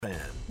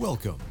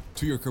Welcome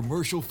to your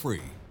commercial-free,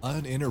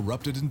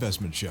 uninterrupted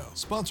investment show,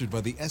 sponsored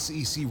by the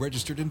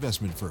SEC-registered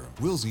investment firm,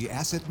 Wilsey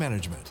Asset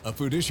Management, a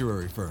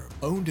fiduciary firm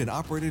owned and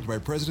operated by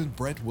President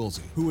Brent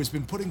Wilsey, who has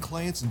been putting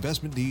clients'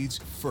 investment needs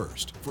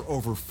first for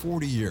over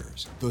 40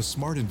 years. The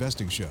Smart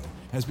Investing Show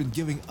has been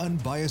giving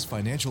unbiased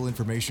financial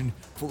information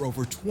for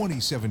over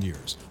 27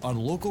 years on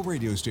local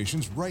radio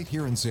stations right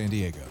here in San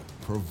Diego,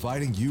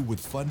 providing you with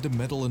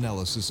fundamental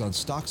analysis on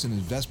stocks and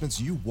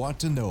investments you want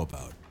to know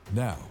about.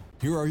 Now,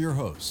 here are your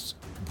hosts,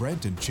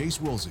 Brent and Chase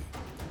Wilsey.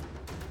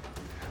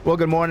 Well,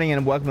 good morning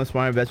and welcome to the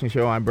Smart Investing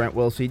Show. I'm Brent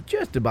Wilsey,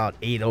 just about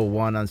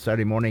 8:01 on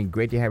Saturday morning.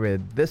 Great to have you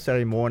this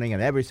Saturday morning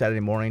and every Saturday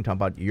morning talking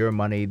about your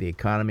money, the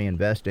economy,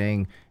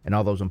 investing, and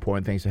all those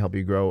important things to help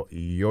you grow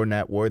your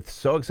net worth.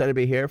 So excited to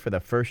be here for the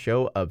first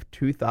show of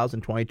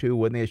 2022.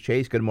 With me is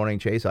Chase. Good morning,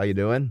 Chase. How you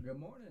doing? Good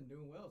morning.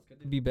 Doing well. It's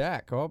good to be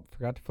back. Oh,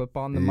 forgot to flip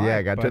on the mic. Yeah,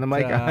 I got to the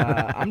mic.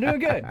 I'm doing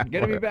good.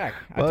 Good to be back.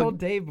 Well, I told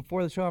Dave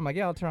before the show, I'm like,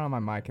 yeah, I'll turn on my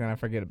mic, and then I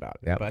forget about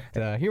it. Yep.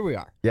 But here we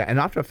are. Yeah, and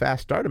after a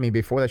fast start,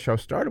 before the show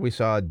started, we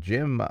saw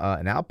Jim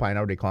and Alpine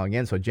already calling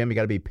in. So, Jim, you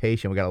got to be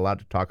patient. We got a lot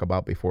to talk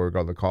about before we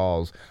go to the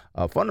calls.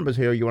 Phone numbers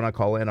here you want to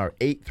call in are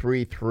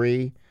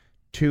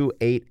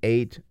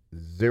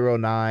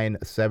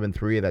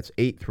 833-288-0973. That's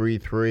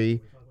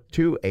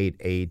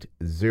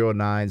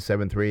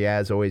 833-288-0973.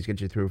 As always, get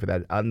you through for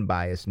that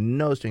unbiased,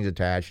 no strings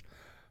attached,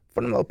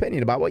 fundamental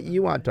opinion about what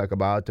you want to talk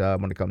about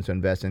when it comes to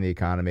investing in the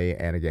economy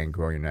and, again,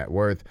 growing your net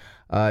worth.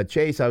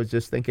 Chase, I was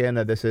just thinking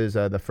this is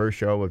the first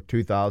show of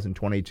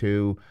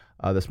 2022.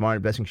 The Smart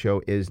Investing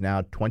Show is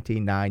now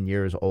 29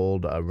 years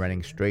old,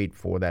 running straight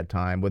for that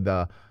time with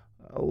a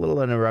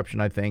little interruption,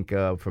 I think,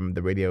 from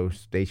the radio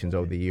stations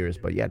over the years.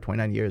 But, yeah,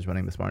 29 years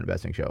running the Smart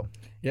Investing Show.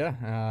 Yeah,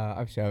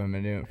 obviously I haven't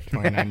been doing it for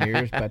 29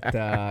 years, but,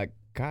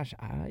 gosh,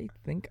 I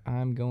think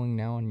I'm going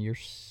now on year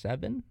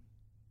 7.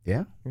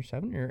 Yeah. Year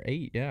 7, year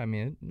 8. Yeah, I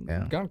mean,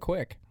 Yeah. it's gone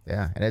quick.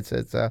 Yeah, and it's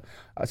I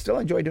still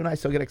enjoy doing it. I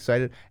still get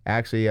excited.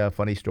 Actually, a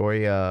funny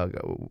story,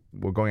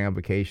 we're going on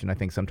vacation, I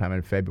think sometime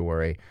in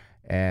February,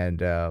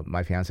 and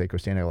my fiancée,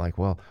 Christina, are like,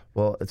 well,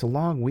 it's a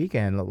long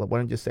weekend. Why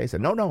don't you just say so?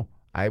 No,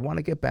 I want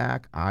to get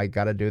back. I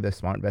got to do the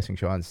Smart Investing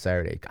Show on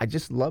Saturday. I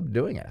just love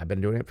doing it. I've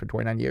been doing it for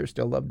 29 years,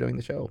 still love doing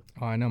the show.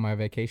 Oh, I know. My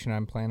vacation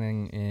I'm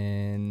planning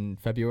in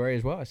February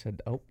as well. I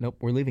said, oh, nope,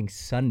 we're leaving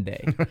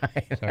Sunday.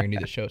 Right. So I can do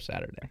the show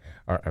Saturday.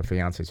 Our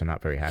fiancés are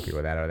not very happy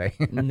with that, are they?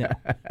 No.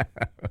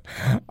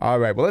 All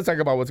right. Well, let's talk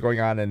about what's going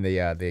on in the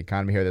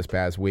economy here this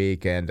past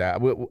week. And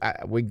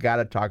we got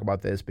to talk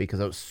about this because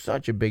it was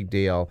such a big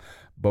deal.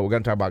 But we're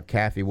going to talk about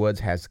Cathie Woods.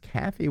 Has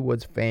Cathie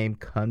Woods' fame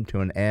come to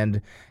an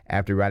end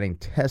after riding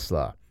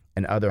Tesla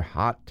and other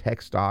hot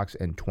tech stocks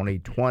in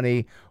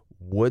 2020?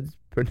 Woods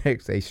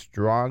predicts a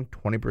strong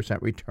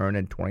 20% return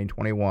in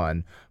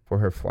 2021 for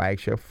her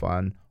flagship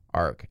fund,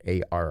 ARK,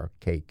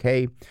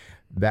 A-R-K-K.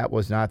 That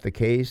was not the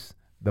case.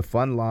 The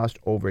fund lost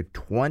over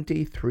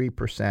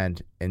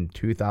 23% in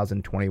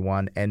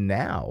 2021 and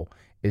now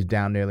is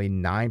down nearly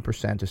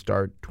 9% to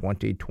start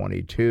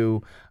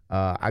 2022.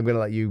 I'm going to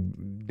let you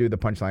do the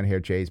punchline here,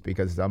 Chase,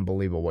 because it's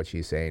unbelievable what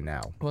she's saying now.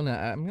 Well, no,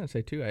 I'm going to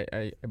say, too,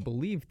 I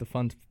believe the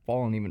fund's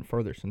fallen even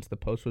further since the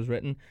post was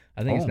written.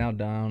 I think it's now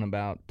down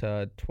about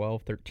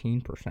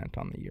 13%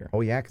 on the year.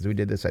 Oh, yeah, because we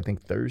did this, I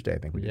think, Thursday. I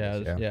think we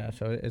did this. Yeah,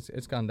 so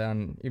it's gone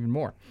down even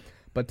more.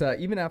 But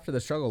even after the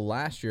struggle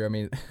last year, I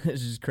mean,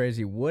 this is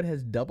crazy. Wood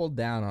has doubled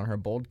down on her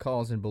bold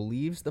calls and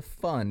believes the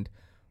fund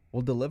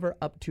will deliver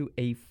up to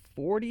a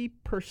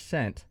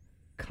 40%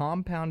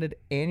 compounded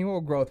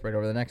annual growth rate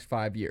over the next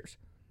 5 years.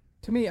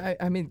 To me,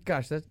 I mean,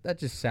 gosh, that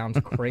just sounds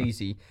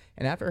crazy.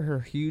 And after her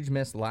huge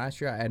miss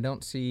last year, I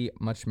don't see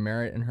much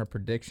merit in her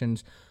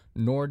predictions,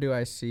 nor do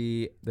I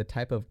see the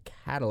type of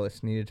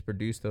catalyst needed to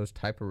produce those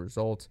type of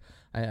results.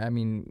 I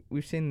mean,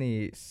 we've seen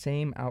the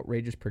same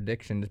outrageous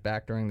predictions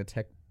back during the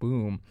tech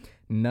boom,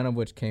 none of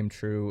which came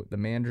true. The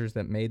managers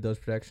that made those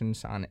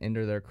predictions on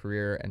into their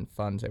career and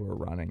funds they were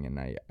running, and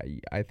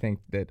I think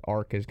that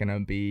ARK is going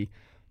to be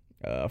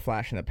a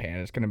flash in the pan.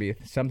 It's going to be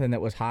something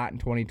that was hot in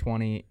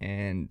 2020,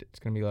 and it's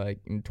going to be like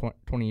in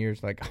 20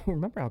 years, like, oh,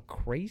 remember how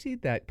crazy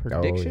that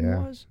prediction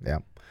was? Yeah.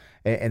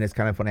 And it's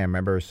kind of funny. I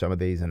remember some of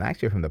these, and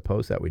actually from the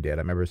post that we did,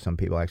 I remember some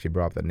people actually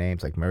brought up the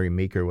names, like Mary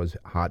Meeker was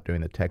hot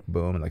during the tech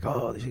boom, and like,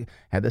 oh, she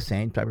had the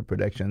same type of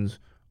predictions.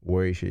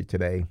 Where is she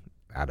today?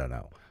 I don't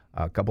know.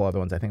 A couple other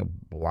ones, I think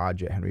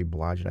Henry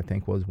Blodgett, I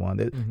think, was one.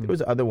 There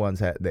was other ones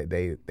that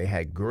they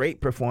had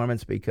great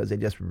performance because they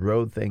just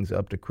rode things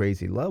up to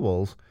crazy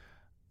levels.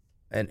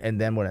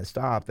 And then when it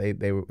stopped,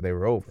 they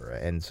were over.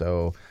 And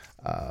so,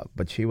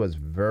 but she was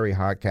very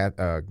hot.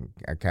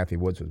 Cathie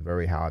Woods was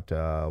very hot.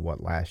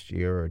 Last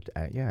year?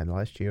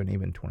 Last year and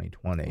even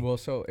 2020. Well,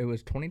 so it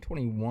was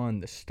 2021,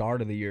 the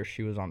start of the year.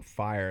 She was on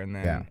fire, and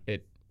then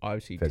it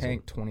obviously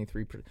tanked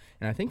 23%.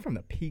 And I think from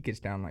the peak,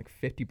 it's down like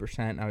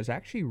 50%. I was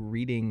actually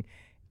reading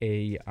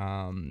a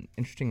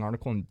interesting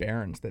article in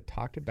Barron's that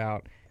talked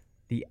about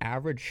the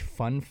average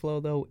fund flow,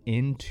 though,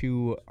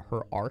 into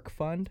her ARK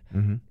fund,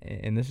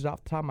 and this is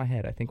off the top of my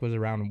head, I think was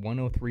around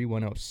 103,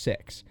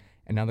 106.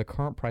 And now the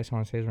current price, I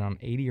want to say, is around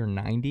 80 or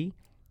 90.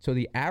 So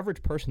the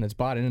average person that's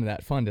bought into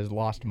that fund has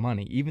lost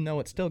money, even though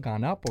it's still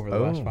gone up over the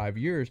last 5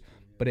 years.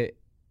 But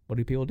what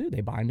do people do?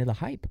 They buy into the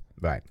hype.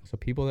 Right. So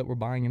people that were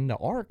buying into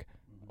ARK,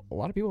 a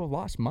lot of people have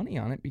lost money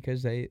on it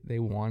because they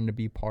wanted to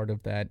be part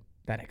of that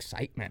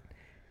excitement.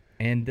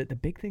 And the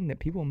big thing that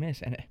people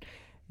miss, and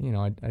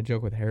I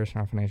joke with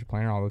Harrison, our financial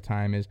planner, all the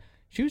time, is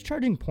she was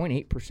charging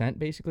 0.8%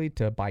 basically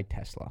to buy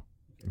Tesla.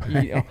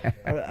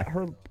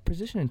 Her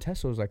position in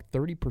Tesla was like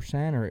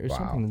 30% or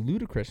something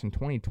ludicrous in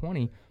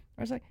 2020.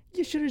 I was like,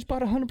 you should have just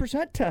bought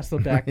 100% Tesla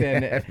back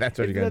then. That's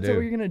what you're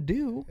going to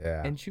do.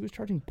 Yeah. And she was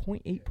charging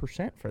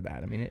 0.8% for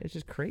that. I mean, it's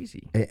just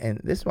crazy.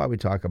 And this is why we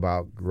talk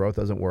about growth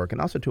doesn't work.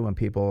 And also, too, when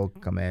people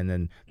come in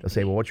and they'll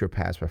say, well, what's your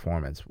past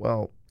performance?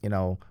 Well,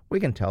 we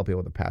can tell people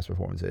what the past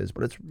performance is,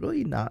 but it's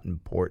really not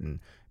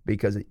important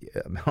because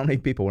how many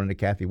people went into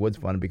Cathie Wood's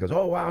fund because,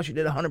 oh, wow, she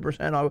did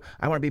 100%.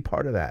 I want to be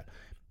part of that.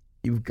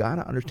 You've got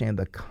to understand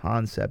the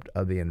concept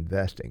of the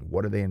investing.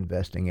 What are they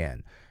investing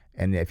in?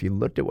 And if you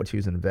looked at what she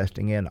was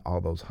investing in, all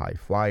those high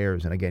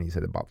flyers, and again, you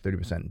said about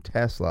 30% in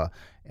Tesla,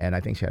 and I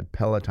think she had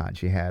Peloton,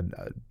 she had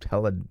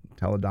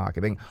Teladoc.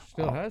 I think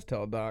still has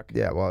Teladoc.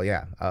 Yeah, well,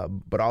 yeah,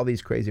 but all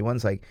these crazy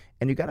ones, and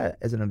you gotta,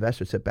 as an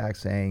investor, sit back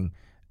saying,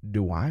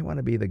 do I want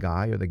to be the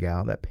guy or the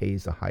gal that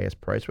pays the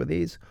highest price for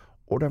these,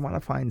 or do I want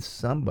to find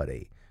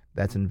somebody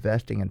that's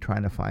investing and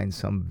trying to find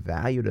some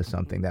value to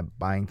something, that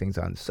buying things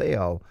on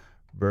sale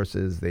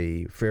versus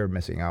the fear of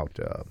missing out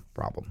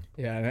problem.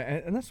 Yeah,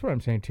 and that's what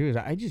I'm saying too, is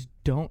I just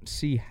don't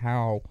see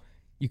how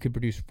you could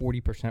produce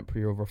 40% per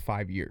year over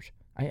 5 years.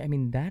 I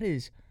mean, that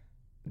is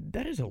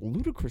a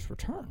ludicrous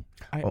return.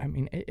 I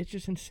mean, it's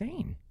just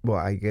insane. Well,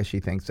 I guess she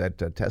thinks that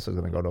Tesla's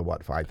going to go to,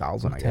 what,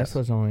 5,000, I guess?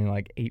 Tesla's only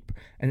like 8%.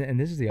 And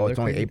this is the other it's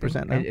only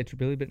 8% now? It's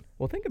really been,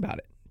 well, think about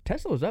it.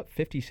 Tesla was up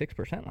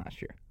 56% last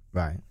year.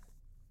 Right.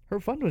 Her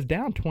fund was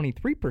down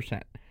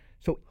 23%.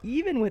 So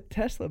even with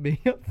Tesla being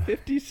up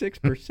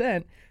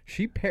 56%,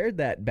 she pared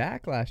that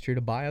back last year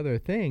to buy other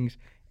things,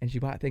 and she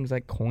bought things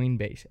like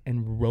Coinbase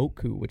and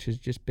Roku, which has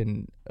just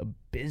been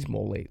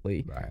abysmal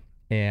lately. Right.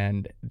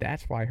 And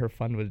that's why her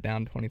fund was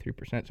down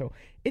 23%. So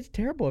it's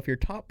terrible if your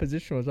top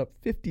position was up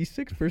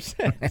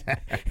 56%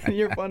 and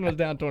your fund was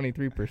down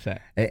 23%.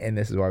 And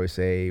this is why we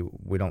say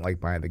we don't like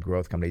buying the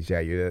growth companies.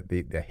 Yeah, you're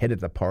the hit at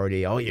the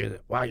party. Oh, you're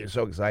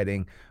so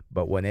exciting.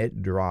 But when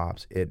it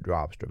drops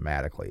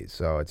dramatically.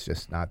 So it's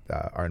just not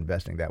our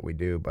investing that we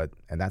do,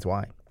 and that's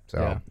why. So.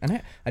 Yeah,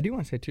 and I do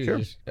want to say too, sure.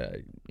 just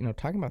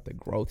talking about the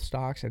growth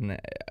stocks, and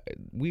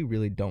we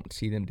really don't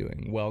see them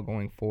doing well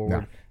going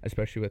forward,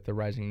 especially with the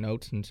rising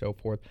notes and so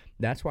forth.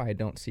 That's why I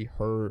don't see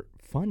her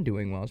fund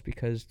doing well, is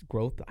because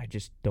growth I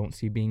just don't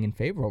see being in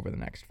favor over the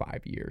next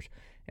 5 years.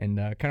 And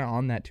kind of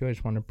on that too, I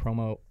just want to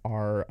promote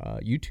our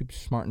YouTube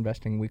Smart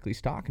Investing Weekly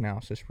Stock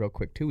Analysis real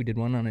quick too. We did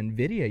one on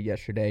NVIDIA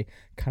yesterday,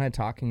 kind of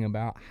talking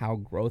about how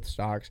growth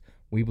stocks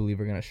we believe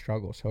are going to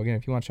struggle. So again,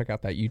 if you want to check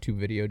out that YouTube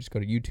video, just go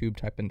to YouTube,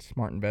 type in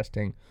Smart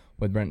Investing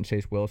with Brent and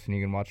Chase Wilson.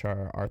 You can watch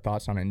our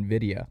thoughts on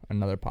NVIDIA,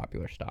 another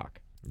popular stock.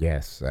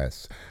 Yes.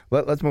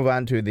 Let's move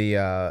on to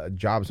the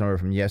jobs number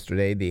from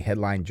yesterday. The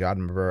headline job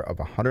number of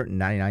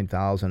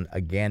 199,000,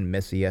 again,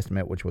 missed the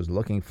estimate, which was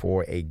looking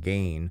for a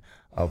gain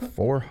of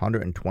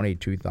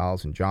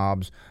 422,000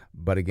 jobs.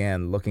 But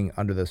again, looking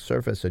under the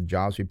surface, the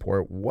jobs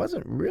report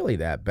wasn't really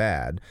that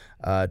bad.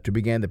 To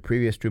begin, the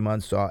previous 2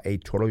 months saw a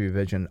total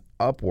revision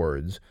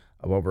upwards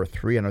of over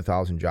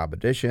 300,000 job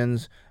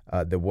additions.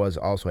 There was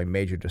also a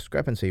major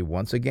discrepancy,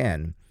 once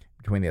again,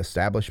 between the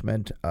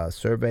establishment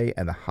survey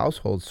and the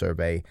household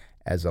survey,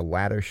 as the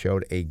latter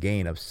showed a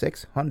gain of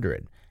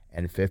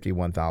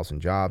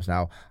 651,000 jobs.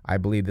 Now, I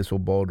believe this will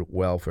bode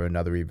well for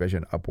another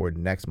revision upward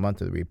next month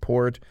to the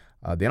report.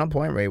 The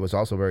unemployment rate was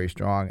also very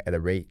strong at a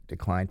rate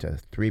declined to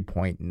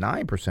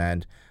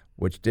 3.9%,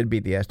 which did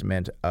beat the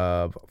estimate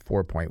of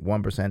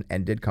 4.1%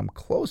 and did come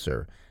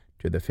closer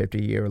to the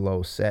 50-year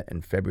low set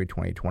in February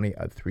 2020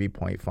 of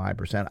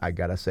 3.5%. I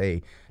got to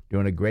say,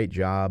 doing a great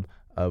job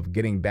of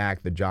getting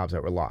back the jobs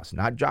that were lost.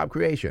 Not job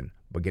creation,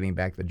 but getting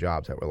back the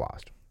jobs that were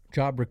lost.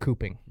 Job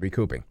recouping.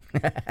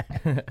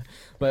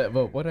 But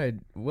what I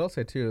will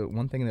say, too,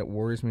 one thing that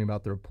worries me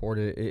about the report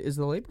is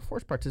the labor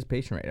force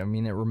participation rate. I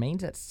mean, it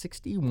remains at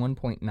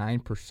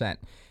 61.9%. And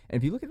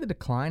if you look at the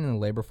decline in the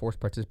labor force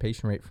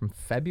participation rate from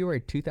February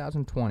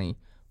 2020,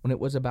 when it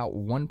was about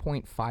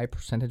 1.5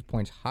 percentage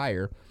points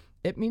higher,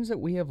 it means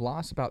that we have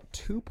lost about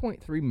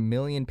 2.3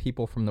 million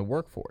people from the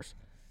workforce.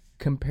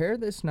 Compare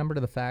this number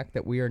to the fact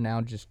that we are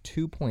now just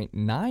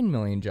 2.9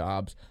 million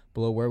jobs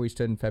below where we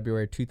stood in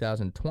February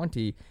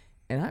 2020,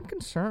 and I'm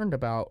concerned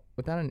about,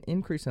 without an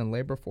increase in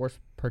labor force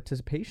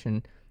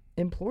participation,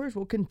 employers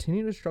will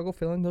continue to struggle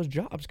filling those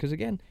jobs. Because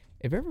again,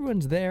 if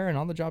everyone's there and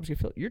all the jobs get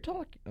filled, you're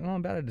talking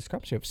about a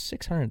discrepancy of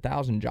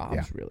 600,000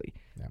 jobs, really.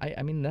 Yeah.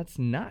 I mean, that's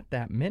not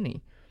that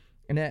many.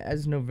 And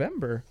as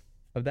November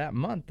of that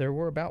month, there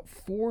were about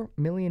 4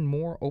 million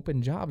more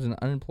open jobs than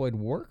unemployed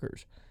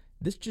workers.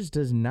 This just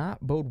does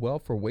not bode well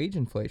for wage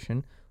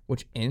inflation,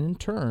 which in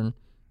turn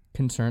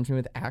concerns me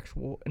with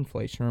actual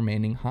inflation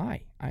remaining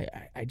high.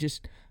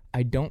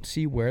 I don't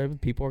see where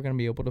people are going to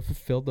be able to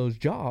fulfill those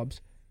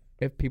jobs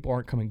if people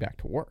aren't coming back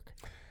to work.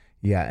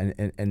 Yeah,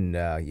 and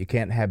you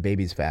can't have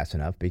babies fast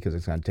enough because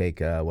it's going to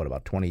take,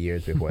 about 20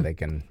 years before they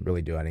can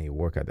really do any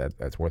work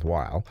that's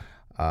worthwhile.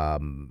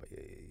 One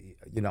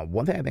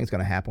thing I think is going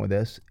to happen with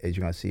this is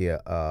you're going to see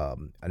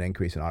an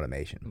increase in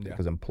automation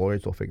because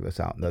employers will figure this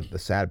out. And the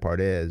sad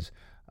part is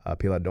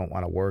people that don't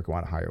want to work,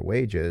 want higher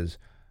wages,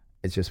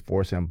 it's just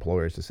forcing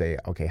employers to say,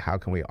 okay, how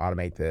can we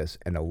automate this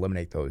and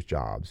eliminate those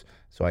jobs?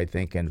 So I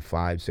think in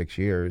 5-6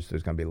 years,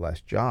 there's going to be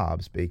less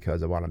jobs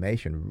because of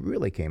automation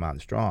really came on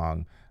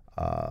strong.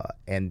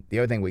 And the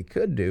other thing we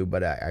could do,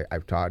 but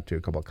I've talked to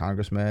a couple of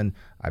congressmen,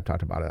 I've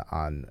talked about it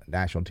on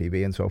national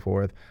TV and so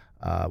forth,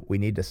 we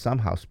need to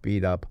somehow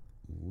speed up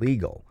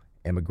legal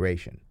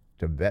immigration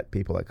to vet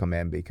people that come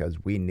in because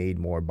we need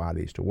more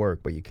bodies to work,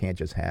 but you can't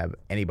just have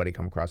anybody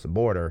come across the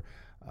border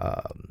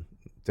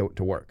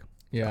to work.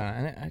 Yeah,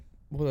 and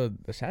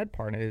the sad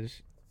part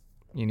is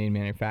you need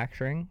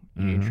manufacturing,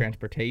 you need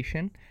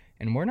transportation,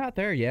 and we're not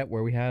there yet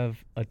where we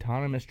have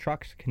autonomous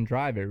trucks can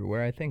drive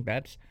everywhere. I think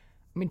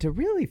to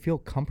really feel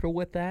comfortable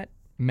with that,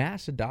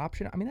 mass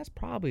adoption, that's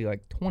probably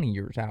like 20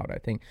 years out, I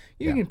think.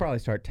 You can probably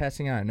start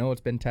testing it. I know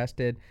it's been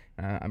tested.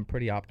 I'm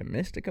pretty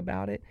optimistic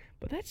about it,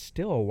 but that's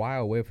still a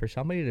while away for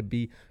somebody to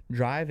be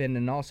driving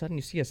and all of a sudden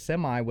you see a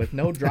semi with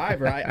no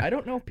driver. I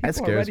don't know if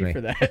people are ready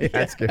for that.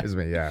 That scares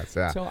me, yeah.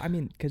 So,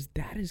 because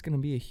that is going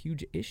to be a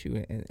huge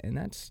issue, and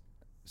that's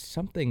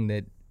something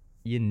that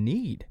you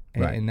need.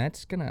 And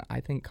that's going to, I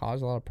think,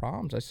 cause a lot of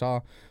problems. I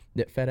saw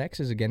that FedEx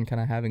is, again, kind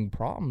of having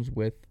problems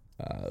with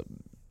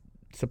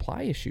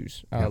supply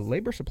issues,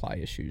 labor supply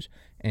issues,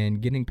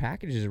 and getting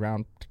packages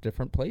around to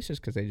different places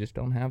because they just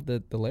don't have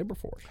the labor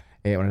force.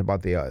 And when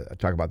about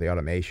talk about the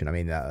automation,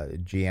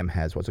 GM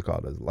has what's it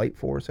called? Light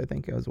Force, I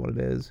think is what it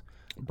is.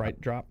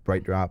 Bright Drop.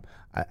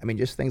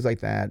 Just things like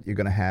that you're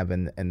going to have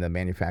in the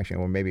manufacturing,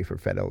 or maybe for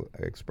FedEx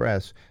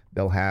Express,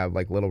 they'll have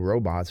like little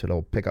robots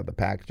that'll pick up the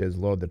packages,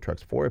 load the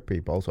trucks for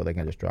people so they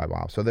can just drive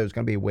off. So there's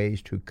going to be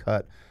ways to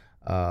cut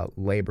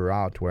labor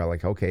out to where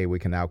like, okay, we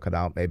can now cut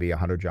out maybe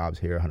 100 jobs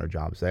here, 100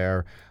 jobs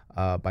there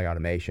by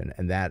automation.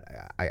 And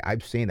that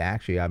I've seen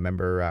actually, I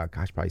remember,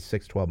 probably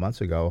 6-12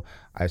 months ago,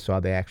 I saw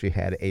they actually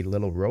had a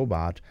little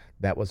robot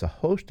that was a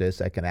hostess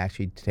that can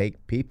actually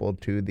take people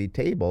to the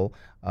table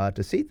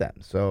to seat them.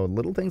 So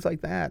little things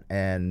like that.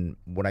 And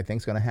what I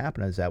think is going to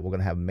happen is that we're going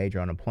to have major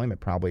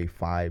unemployment probably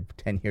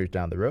 5-10 years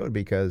down the road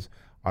because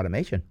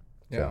automation.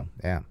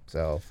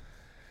 So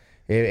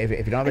if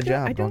you don't have a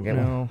job, don't get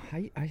one.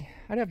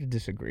 I'd have to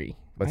disagree.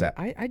 What's that?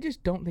 I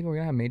just don't think we're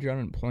going to have major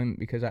unemployment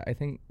because I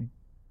think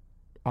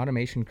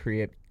automation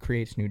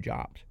creates new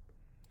jobs.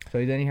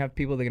 So then you have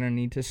people that are going to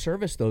need to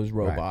service those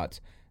robots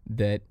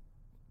that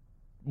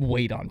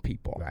wait on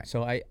people. Right.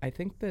 So I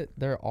think that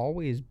there'll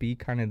always be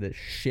kind of this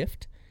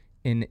shift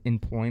in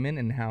employment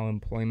and how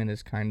employment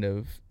is kind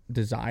of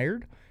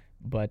desired.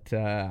 But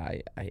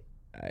I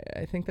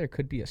think there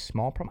could be a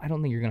small problem. I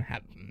don't think you're going to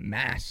have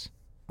mass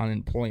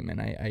unemployment.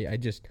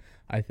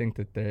 I think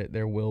that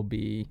there will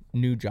be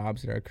new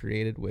jobs that are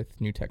created with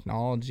new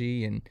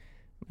technology, and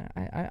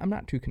I'm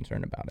not too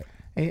concerned about it.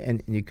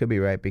 And you could be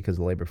right because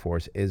the labor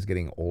force is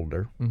getting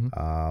older,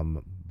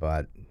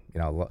 but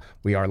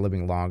we are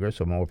living longer,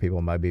 so more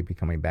people might be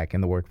coming back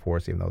in the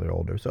workforce even though they're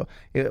older. So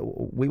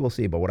we will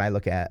see. But what I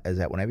look at is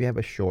that whenever you have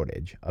a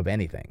shortage of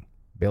anything,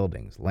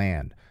 buildings,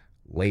 land,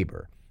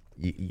 labor,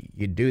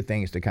 you do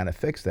things to kind of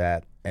fix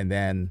that, and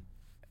then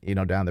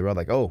down the road,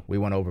 like, oh, we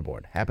went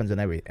overboard. Happens in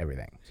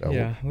everything. So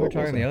yeah, we were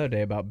talking the other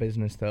day about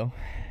business, though,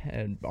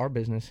 and our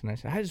business, and I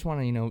said, I just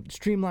want to,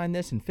 streamline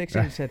this and fix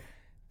it. He said,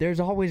 there's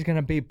always going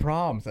to be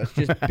problems. That's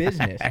just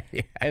business.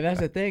 And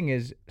that's the thing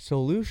is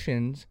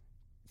solutions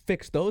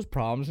fix those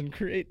problems and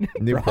create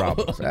new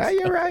problems.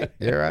 You're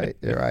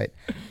right.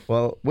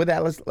 Well, with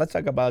that, let's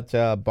talk about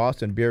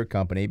Boston Beer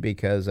Company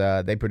because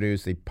they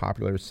produce the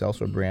popular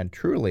seltzer brand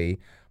Truly.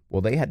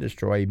 Well, they had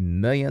destroyed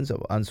millions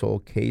of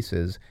unsold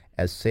cases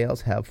as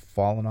sales have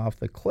fallen off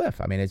the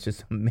cliff. It's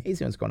just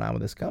amazing what's going on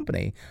with this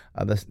company.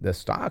 The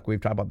stock,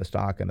 we've talked about the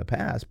stock in the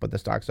past, but the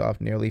stock's off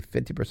nearly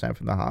 50%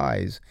 from the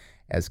highs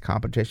as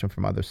competition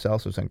from other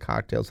seltzers and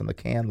cocktails in the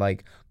can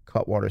like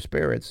Cutwater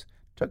Spirits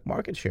took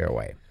market share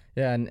away.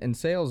 Yeah, and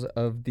sales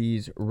of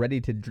these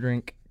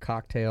ready-to-drink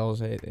cocktails,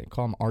 they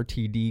call them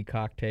RTD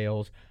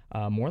cocktails,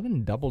 more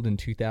than doubled in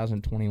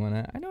 2021.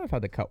 I know I've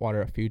had the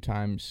Cutwater a few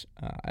times.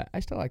 I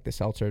still like the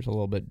seltzers a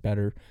little bit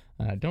better.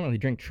 Don't really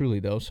drink Truly,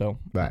 though, so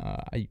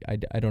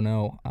I don't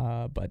know.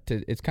 But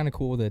it's kind of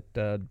cool that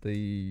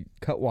the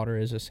Cutwater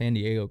is a San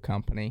Diego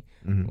company.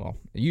 Mm-hmm. Well,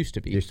 it used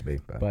to be.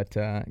 But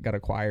got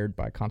acquired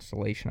by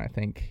Constellation, I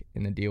think,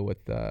 in the deal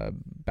with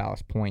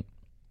Ballast Point.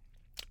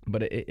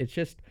 But it's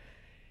just...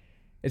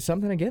 It's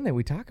something, again, that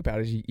we talk about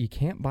is you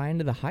can't buy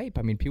into the hype.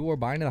 People were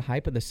buying into the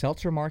hype of the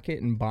seltzer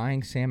market and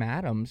buying Sam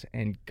Adams,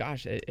 and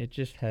gosh, it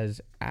just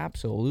has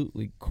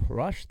absolutely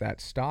crushed that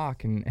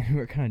stock. And we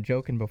were kind of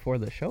joking before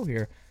the show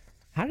here.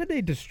 How did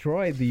they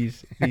destroy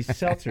these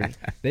seltzers?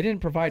 They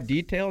didn't provide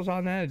details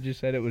on that. It just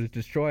said it was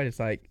destroyed. It's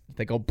like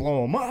they go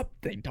blow them up,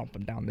 they dump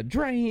them down the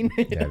drain.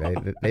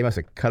 They must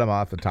have cut them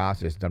off the tops,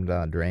 just dumped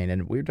down the drain.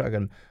 And we were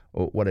talking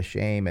what a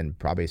shame. And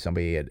probably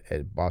somebody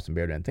at Boston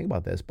Beer didn't think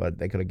about this, but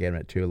they could have given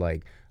it to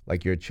like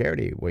your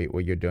charity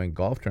where you're doing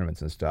golf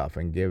tournaments and stuff,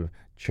 and give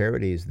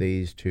charities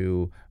these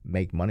to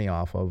make money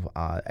off of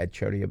at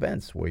charity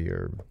events where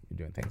you're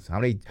doing things. How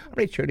many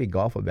charity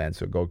golf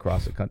events will go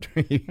across the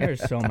country?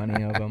 There's so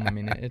many of them. I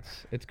mean,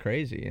 it's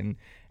crazy.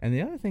 And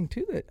the other thing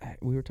too that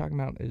we were talking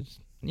about is,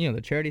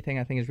 the charity thing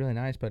I think is really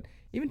nice, but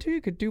even too,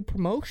 you could do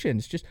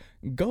promotions. Just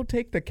go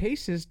take the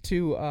cases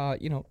to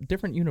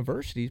different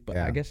universities. But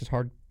I guess it's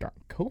hard during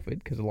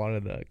COVID because a lot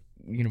of the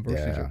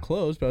universities are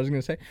closed. But I was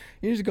going to say,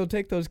 you just go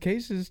take those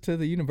cases to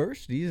the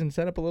universities and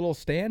set up a little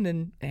stand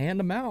and hand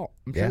them out.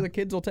 I'm sure the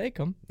kids will take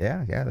them.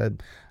 Yeah.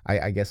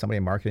 I guess somebody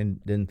in marketing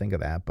didn't think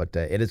of that, but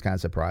it is kind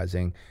of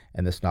surprising,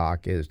 and the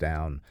stock is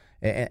down.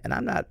 And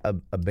I'm not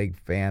a big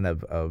fan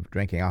of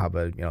drinking. I'll have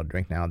a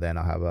drink now and then.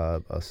 I'll have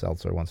a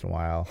seltzer once in a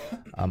while.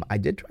 I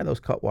did try those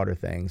Cutwater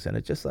things, and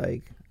it's just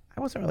like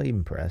I wasn't really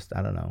impressed.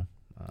 I don't know.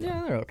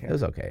 Yeah, they're okay. It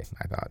was okay,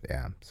 I thought,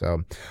 yeah.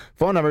 So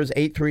phone number is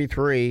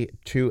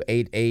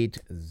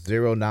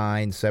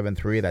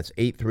 833-288-0973. That's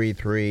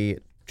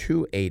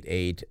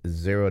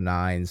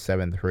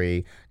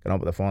 833-288-0973. Gonna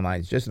open the phone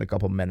lines just in a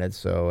couple minutes,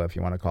 so if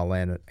you want to call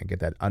in and get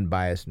that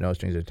unbiased, no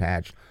strings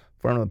attached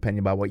firm opinion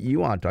about what you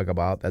want to talk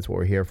about, that's what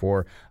we're here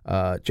for.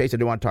 Chase, I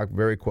do want to talk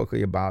very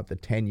quickly about the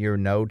 10-year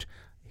note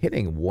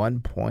hitting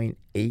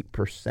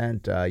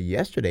 1.8%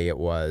 yesterday it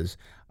was.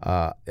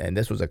 And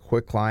this was a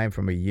quick climb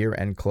from a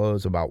year-end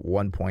close, about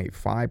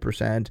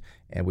 1.5%.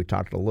 And we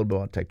talked a little bit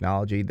about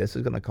technology. This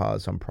is going to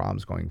cause some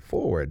problems going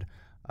forward,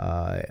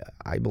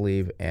 I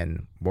believe,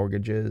 in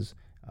mortgages,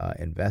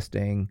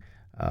 investing,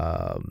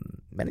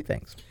 many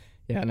things.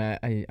 Yeah, and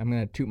I'm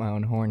going to toot my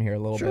own horn here a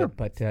little bit,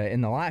 but in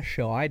the last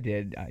show I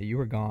did, you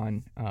were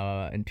gone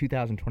in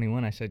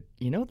 2021. I said,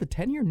 the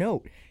 10-year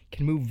note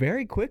can move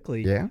very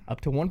quickly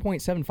up to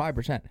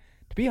 1.75%.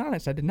 To be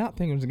honest, I did not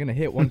think it was going to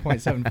hit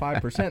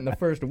 1.75% in the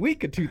first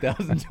week of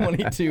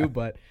 2022,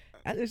 but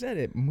as I said,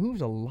 it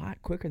moves a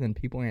lot quicker than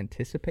people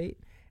anticipate,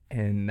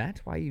 and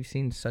that's why you've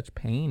seen such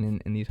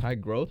pain in these high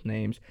growth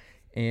names.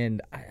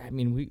 And I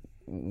mean,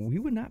 we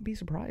would not be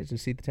surprised to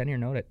see the 10-year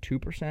note at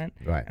 2%.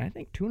 Right. And I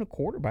think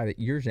 2.25% by the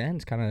year's end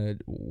is kind of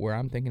where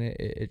I'm thinking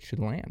it should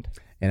land.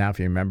 And I don't know if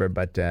you remember,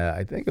 but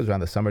I think it was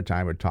around the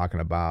summertime we're talking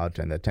about,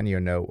 and the 10-year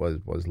note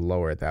was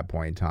lower at that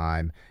point in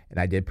time. And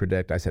I did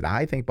predict, I said,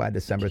 I think by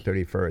December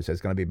 31st,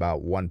 it's going to be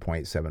about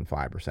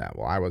 1.75%.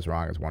 Well, I was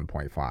wrong. It's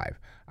 1.5.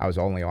 I was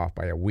only off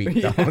by a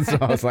week, though, so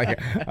I was like,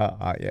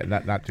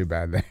 not too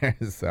bad there.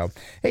 So,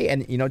 hey,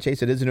 and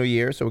Chase, it is a new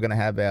year, so we're going to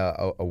have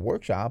a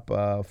workshop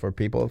for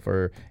people,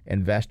 for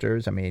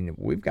investors. I mean,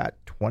 we've got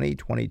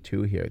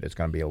 2022 here. There's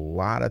going to be a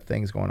lot of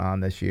things going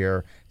on this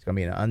year. It's going to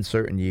be an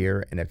uncertain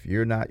year, and if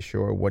you're not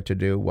sure what to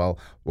do, well,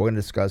 we're going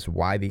to discuss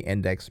why the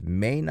index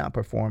may not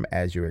perform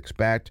as you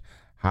expect,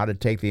 how to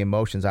take the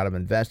emotions out of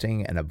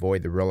investing and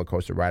avoid the roller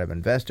coaster ride of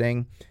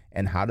investing,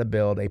 and how to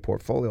build a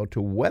portfolio to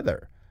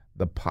weather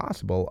the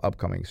possible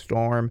upcoming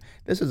storm.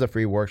 This is a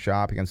free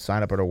workshop. You can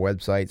sign up at our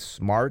website,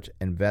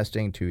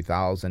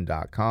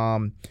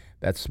 smartinvesting2000.com.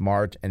 That's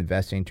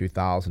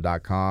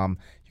smartinvesting2000.com.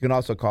 You can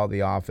also call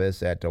the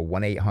office at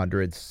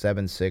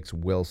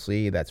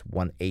 1-800-76-WILL-SEE. That's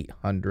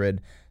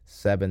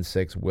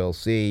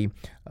 1-800-76-WILL-SEE.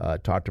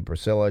 Talk to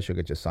Priscilla. She'll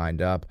get you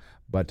signed up.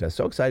 But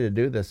so excited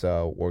to do this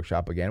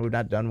workshop again. We've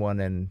not done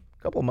one in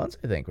a couple of months,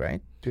 I think,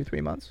 right?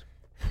 2-3 months?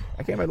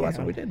 I can't remember the last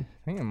time we did. I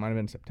think it might have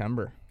been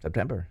September.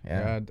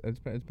 Yeah. It's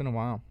been a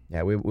while.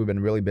 Yeah, we've been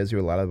really busy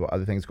with a lot of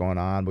other things going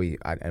on. We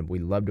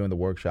love doing the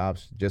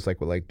workshops, just like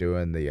we like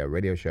doing the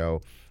radio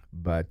show,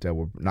 but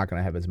we're not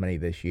going to have as many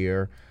this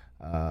year.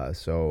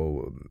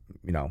 So,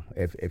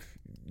 if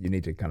you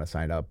need to kind of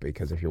sign up,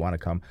 because if you want to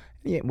come,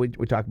 we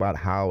talk about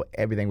how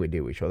everything we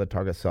do. We show the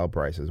target sell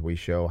prices. We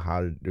show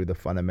how to do the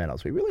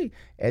fundamentals. We really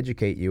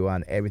educate you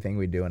on everything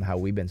we do and how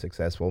we've been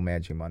successful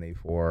managing money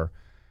for,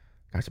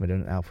 gosh, I've been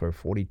doing it now for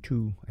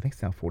 42, I think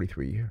it's now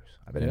 43 years.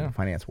 I've been in the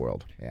finance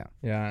world. Yeah.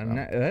 Yeah, and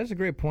that's a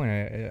great point.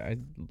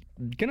 I'm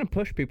going to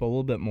push people a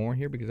little bit more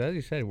here because, as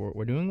you said,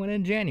 we're doing one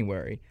in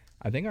January.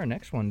 I think our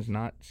next one's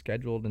not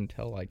scheduled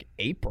until like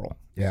April.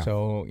 Yeah.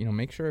 So,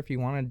 make sure if you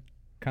want to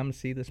come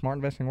see the Smart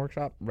Investing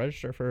Workshop,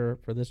 register for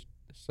this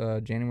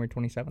January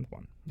 27th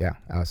one. Yeah,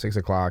 6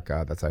 o'clock.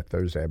 That's a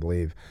Thursday, I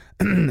believe.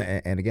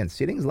 And again,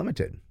 seating is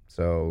limited.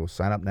 So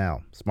sign up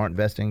now.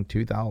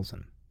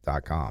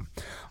 SmartInvesting2000.com.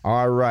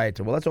 All right.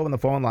 Well, let's open the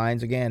phone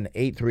lines. Again,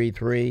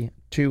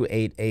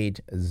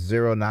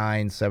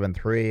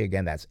 833-288-0973.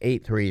 Again, that's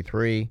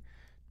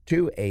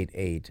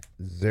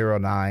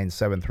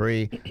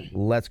 833-288-0973.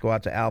 Let's go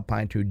out to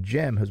Alpine to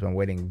Jim, who's been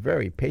waiting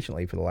very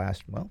patiently for the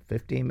last,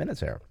 15 minutes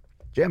here.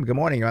 Jim, good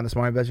morning. You're on the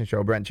Smart Investing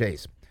Show. Brent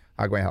Chase.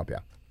 How can I help you?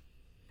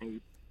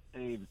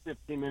 Hey,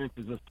 15 minutes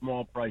is a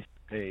small price to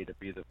pay to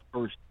be the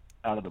first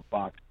out of the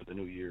box for the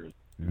new year.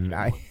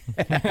 Nice.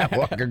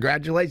 Well,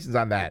 congratulations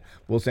on that.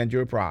 We'll send you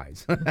a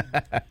prize.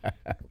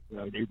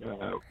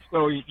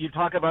 So you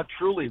talk about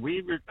Truly.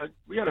 We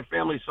had a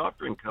family soft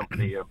drink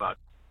company about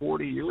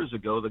 40 years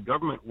ago. The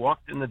government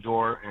walked in the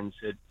door and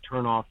said,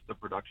 turn off the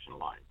production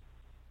line.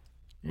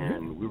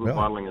 and we were Really?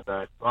 bottling a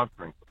diet soft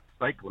drink with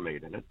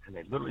cyclamate in it, and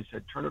they literally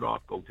said, turn it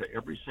off, go to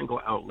every single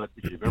outlet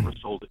that you've ever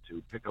sold it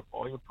to, pick up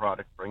all your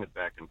product, bring it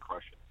back, and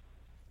crush it.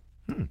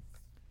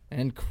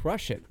 And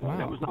crush it. That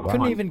Wow. was not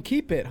Couldn't fun. even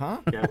keep it,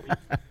 huh? Yeah,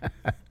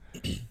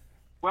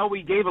 well,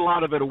 we gave a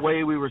lot of it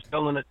away. We were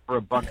selling it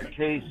for $1 a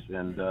case,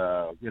 and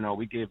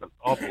we gave an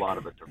awful lot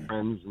of it to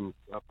friends and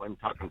stuff. I'm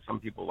talking some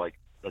people like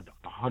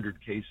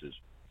 100 cases.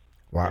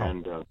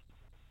 Wow.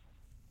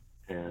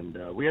 And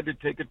we had to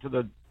take it to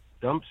the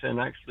dumps and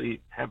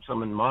actually have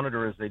someone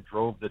monitor as they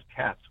drove the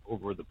cats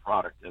over the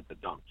product at the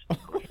dumps.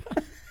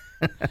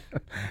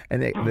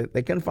 And they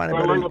couldn't find So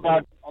it. I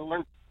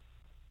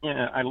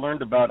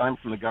learned about I'm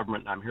from the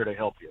government and I'm here to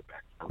help you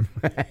back.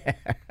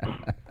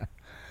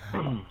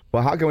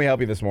 Well, how can we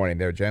help you this morning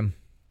there, Jim?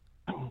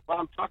 Well,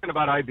 I'm talking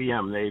about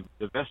IBM. They've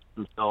divested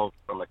themselves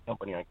from a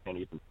company I can't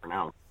even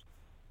pronounce.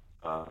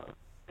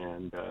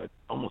 It's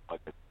almost like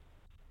it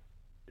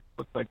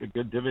looks like a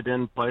good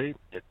dividend play.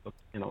 It looks,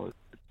 the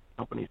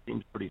company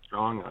seems pretty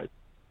strong.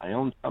 I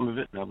own some of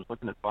it, and I was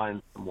looking at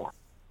buying some more.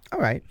 All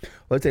right.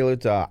 Let's take a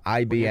look at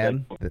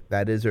IBM.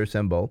 That is their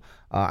symbol.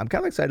 I'm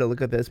kind of excited to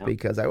look at this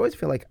because I always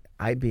feel like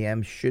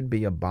IBM should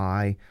be a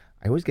buy.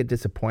 I always get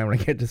disappointed when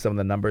I get to some of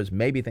the numbers.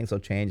 Maybe things will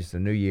change. It's a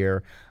new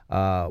year.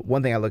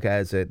 One thing I look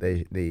at is that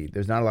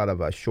there's not a lot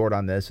of short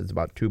on this. It's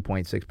about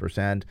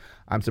 2.6%.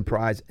 I'm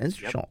surprised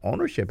institutional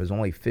ownership is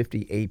only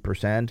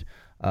 58%.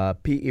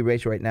 PE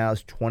ratio right now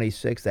is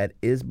 26. That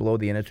is below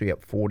the industry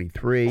at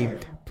 43.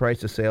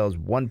 Price to sales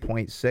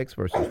 1.6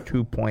 versus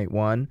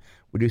 2.1.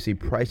 We do see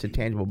price to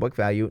tangible book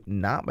value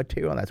not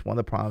material. And that's one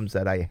of the problems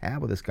that I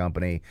have with this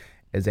company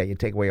is that you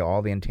take away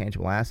all the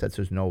intangible assets,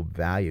 there's no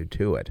value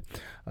to it.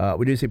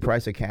 We do see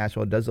price to cash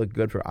flow. It does look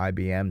good for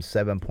IBM,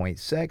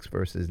 7.6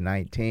 versus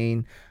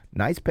 19.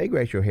 Nice PEG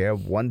ratio here,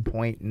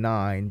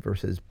 1.9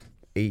 versus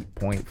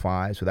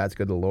 8.5. So that's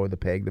good. The lower the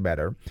PEG, the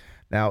better.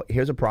 Now,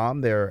 here's a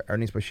problem. Their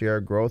earnings per share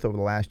growth over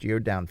the last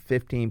year down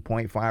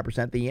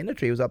 15.5%. The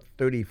industry was up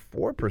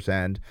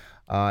 34%.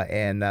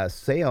 And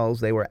sales,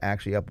 they were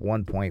actually up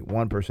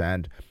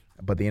 1.1%.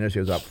 But the industry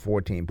was up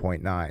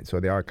 14.9%. So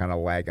they are kind of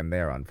lagging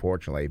there,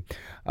 unfortunately.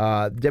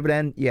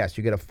 Dividend, yes,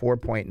 you get a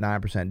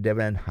 4.9%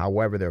 dividend.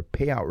 However, their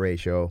payout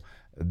ratio,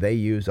 they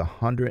use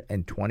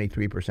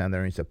 123% of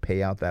their earnings to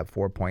pay out that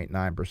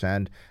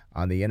 4.9%.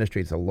 On the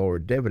industry, it's a lower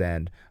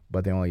dividend,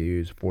 but they only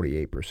use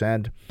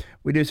 48%.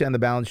 We do see on the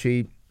balance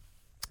sheet,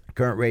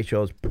 current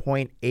ratio is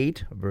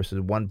 0.8 versus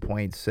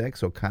 1.6,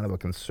 so kind of a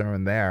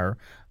concern there.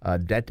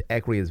 Debt to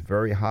equity is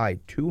very high,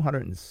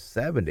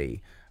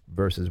 270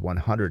 versus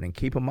 100. And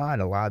keep in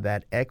mind, a lot of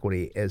that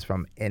equity is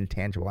from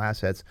intangible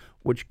assets,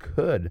 which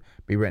could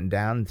be written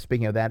down.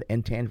 Speaking of that,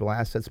 intangible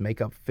assets make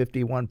up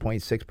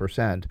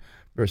 51.6%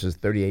 versus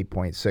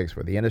 38.6%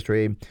 for the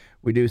industry.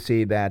 We do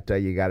see that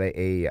you got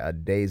a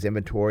day's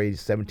inventory,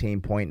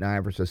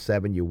 17.9 versus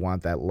 7. You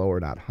want that lower,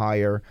 not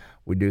higher.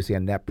 We do see a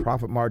net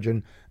profit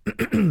margin,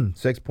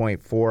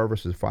 6.4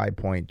 versus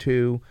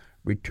 5.2.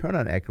 Return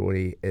on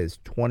equity is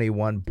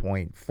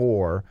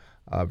 21.4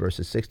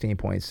 versus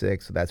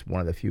 16.6. So that's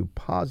one of the few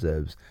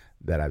positives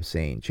that I've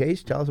seen.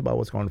 Chase, tell us about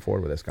what's going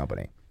forward with this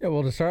company. Yeah,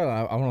 well, to start,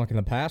 I want to look in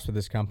the past with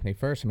this company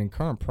first. I mean,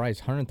 current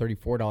price,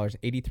 $134.83,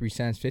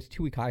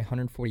 52-week high,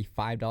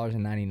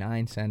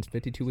 $145.99,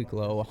 52-week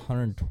low,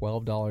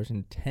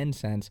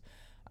 $112.10.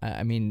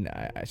 I mean,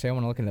 I say I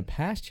want to look in the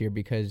past here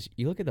because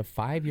you look at the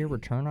 5-year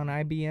return on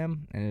IBM,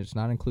 and it's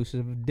not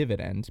inclusive of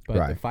dividends,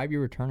 but the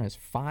 5-year return is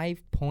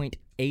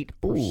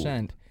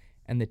 5.8%.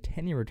 And the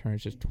 10-year return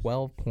is just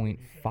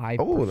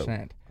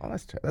 12.5%. Oh,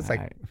 that's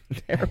like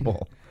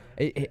terrible.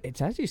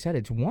 It's as you said,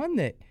 it's one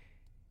that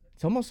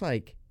it's almost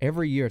like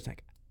every year it's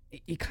like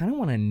you kind of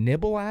want to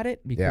nibble at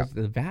it because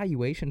the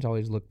valuations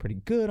always look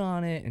pretty good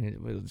on it, and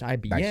it was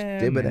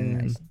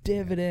IBM, nice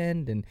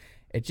dividend, and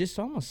it just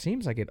almost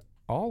seems like it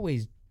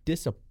always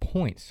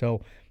disappoints.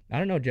 So I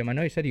don't know, Jim. I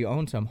know you said you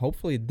own some.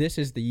 Hopefully this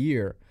is the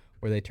year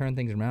where they turn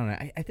things around.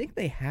 I think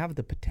they have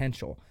the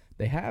potential.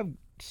 They have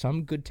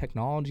some good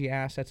technology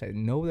assets. I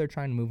know they're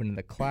trying to move into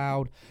the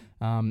cloud.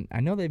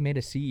 I know they've made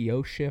a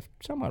CEO shift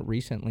somewhat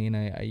recently, and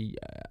I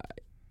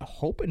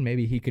hoping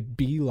maybe he could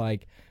be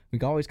like, we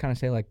can always kind of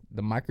say like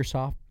the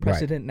Microsoft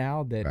president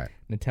now that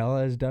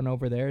Nutella has done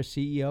over there as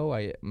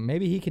CEO.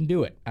 Maybe he can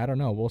do it. I don't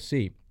know. We'll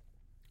see.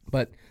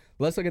 But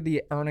let's look at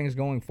the earnings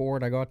going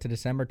forward. I go out to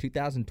December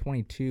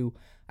 2022.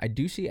 I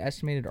do see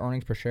estimated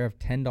earnings per share of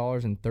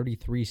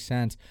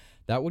 $10.33.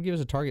 That would give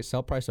us a target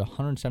sell price of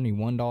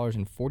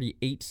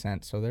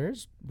 $171.48. So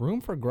there's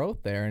room for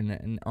growth there,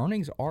 and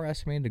earnings are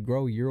estimated to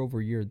grow year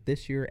over year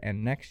this year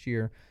and next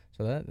year.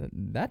 So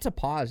that's a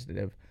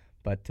positive.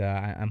 But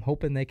I'm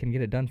hoping they can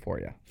get it done for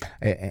you.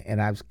 And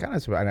I was kind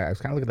of looking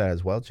at that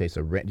as well, Chase.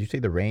 So, do you see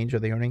the range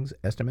of the earnings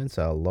estimates?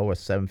 A low of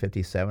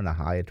 757, a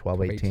high of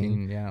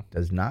 1218. Yeah,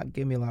 does not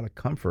give me a lot of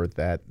comfort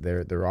that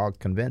they're all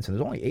convinced. And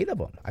there's only 8 of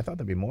them. I thought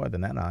there'd be more than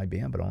that on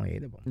IBM, but only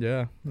 8 of them.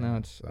 Yeah, no,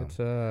 it's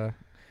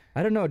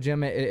I don't know,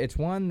 Jim. It's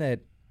one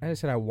that I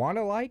said I want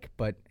to like,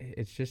 but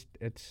it's just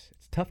it's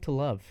tough to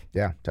love.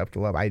 Yeah, tough to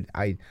love. I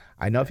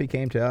know if you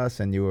came to us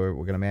and you were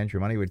going to manage your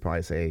money, we'd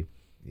probably say,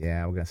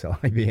 yeah, we're going to sell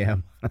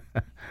IBM.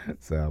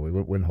 So we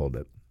wouldn't hold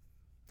it.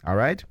 All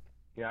right.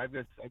 Yeah, I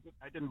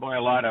didn't buy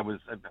a lot. I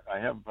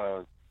have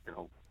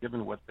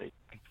given what I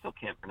still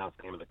can't pronounce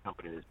the name of the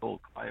company. They sold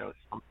Clio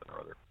something or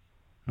other,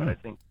 but I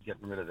think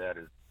getting rid of that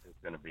is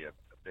going to be a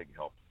big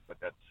help. But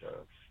that's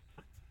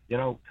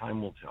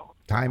time will tell.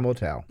 Time will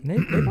tell. They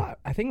bought,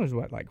 I think it was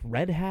like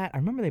Red Hat. I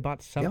remember they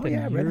bought something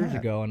years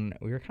ago, and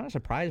we were kind of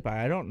surprised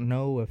by it. I don't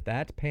know if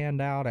that's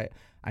panned out. I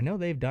know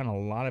they've done a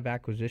lot of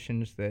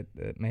acquisitions that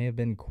may have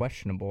been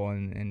questionable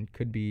and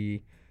could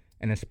be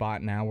in a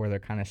spot now where they're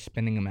kind of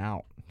spinning them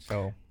out.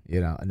 So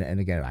and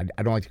again,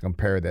 I don't like to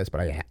compare this,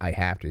 but I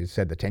have to. You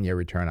said the 10-year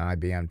return on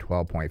IBM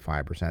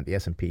 12.5%, the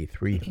S&P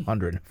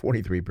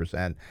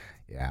 343%.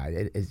 Yeah,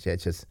 it's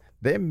just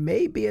there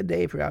may be a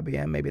day for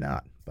IBM, maybe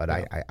not. But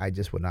I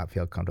just would not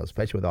feel comfortable,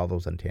 especially with all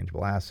those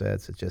intangible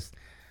assets. It's just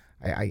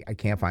I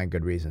can't find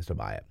good reasons to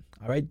buy it.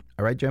 All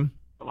right, Jim.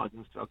 Well,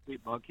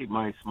 I'll keep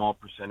my small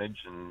percentage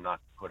and not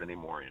put any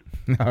more in.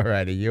 All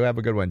righty, you have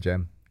a good one,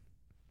 Jim.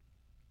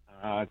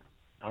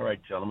 All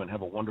right, gentlemen,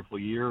 have a wonderful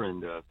year,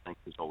 and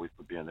thanks as always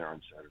for being there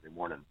on Saturday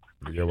morning.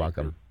 You're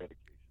welcome.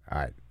 All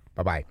right,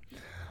 bye-bye.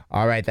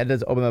 All right, that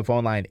does open the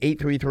phone line,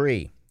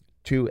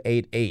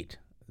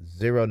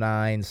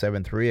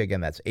 833-288-0973.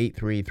 Again, that's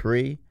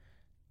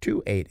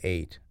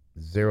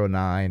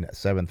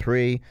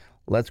 833-288-0973.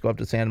 Let's go up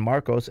to San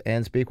Marcos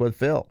and speak with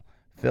Phil.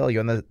 Phil, you're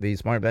on the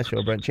Smart Invest Show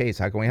with Brent Chase.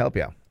 How can we help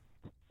you?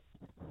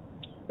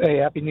 Hey,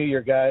 Happy New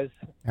Year, guys.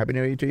 Happy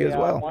New Year to you as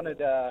well. I wanted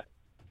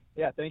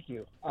thank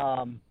you.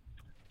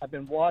 I've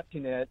been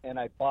watching it, and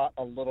I bought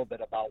a little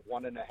bit, about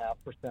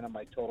 1.5% of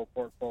my total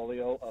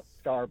portfolio of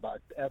Starbucks,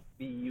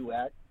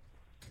 SBUX.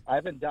 I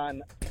haven't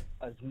done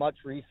as much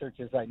research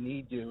as I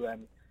need to.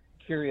 I'm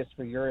curious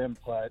for your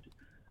input.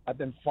 I've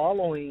been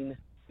following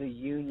the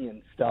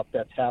union stuff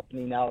that's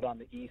happening out on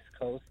the East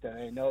Coast, and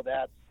I know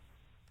that's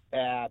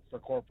bad for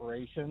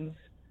corporations.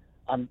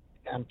 I'm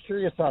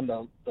curious on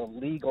the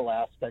legal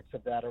aspects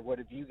of that, or what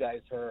have you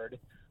guys heard?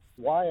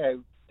 Why I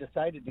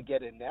decided to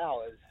get in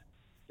now is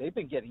they've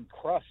been getting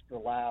crushed the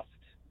last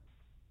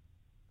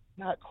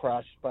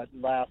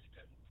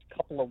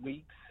couple of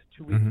weeks,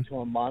 2 weeks to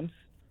a month.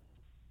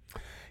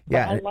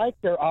 Yeah, but I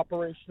like their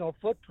operational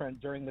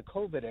footprint during the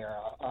COVID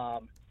era.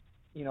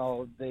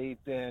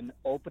 They've been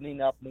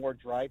opening up more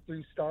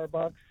drive-through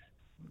Starbucks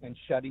and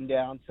shutting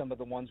down some of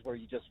the ones where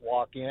you just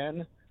walk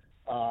in.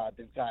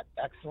 They've got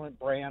excellent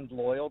brand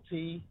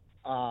loyalty.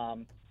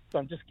 So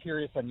I'm just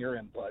curious on your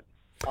input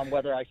on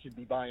whether I should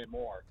be buying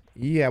more.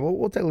 Yeah, well,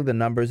 we'll take a look at the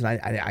numbers.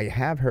 And I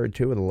have heard,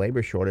 too, with the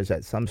labor shortage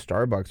that some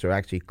Starbucks are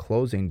actually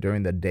closing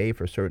during the day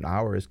for certain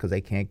hours because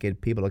they can't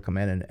get people to come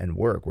in and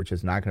work, which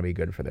is not going to be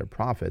good for their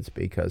profits,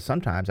 because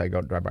sometimes I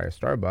go drive by a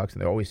Starbucks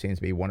and there always seems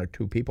to be one or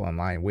two people in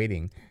line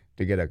waiting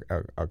to get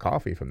a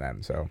coffee from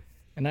them. So,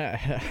 and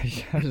I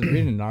was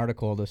reading an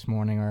article this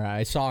morning, or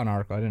I saw an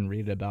article. I didn't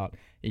read it about.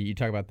 You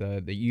talk about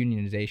the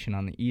unionization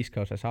on the East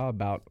Coast. I saw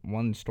about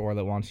one store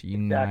that wants to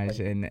unionize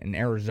in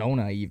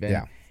Arizona even.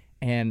 Yeah.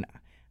 And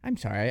I'm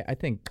sorry, I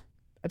think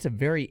that's a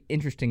very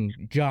interesting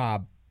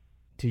job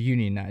to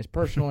unionize.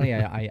 Personally,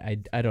 I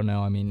don't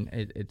know. I mean,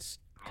 it's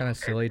kind of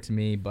silly to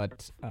me,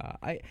 but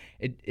I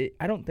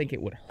don't think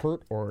it would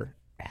hurt or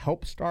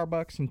help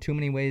Starbucks in too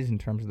many ways in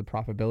terms of the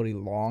profitability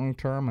long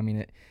term. I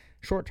mean,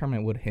 short term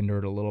it would hinder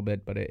it a little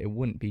bit, but it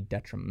wouldn't be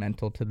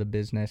detrimental to the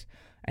business.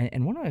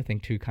 And one other thing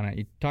too, kind of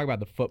you talk about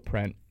the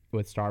footprint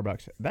with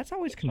Starbucks. That's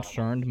always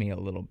concerned me a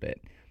little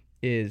bit.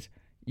 Is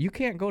you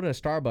can't go to a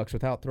Starbucks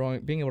without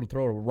being able to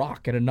throw a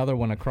rock at another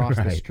one across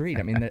the street.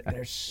 I mean,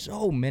 there's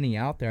so many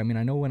out there. I mean,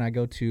 I know when I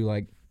go to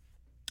like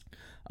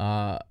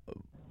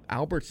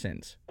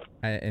Albertsons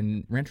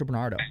in Rancho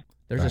Bernardo,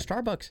 there's a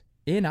Starbucks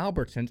in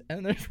Albertsons,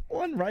 and there's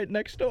one right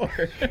next door.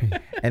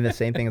 And the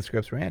same thing in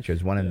Scripps Ranch.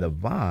 There's one in the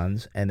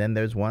Vons, and then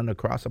there's one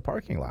across a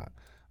parking lot.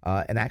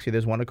 And actually,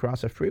 there's one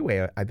across a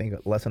freeway, I think,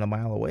 less than a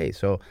mile away.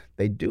 So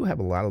they do have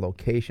a lot of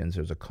locations.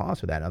 There's a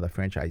cost for that. Now, the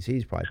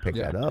franchisees probably pick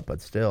that up,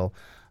 but still.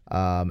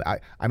 I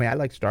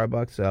like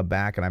Starbucks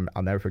back, and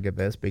I'll never forget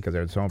this because I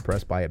was so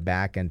impressed by it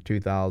back in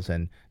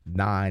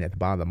 2009 at the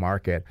bottom of the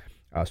market.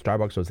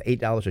 Starbucks was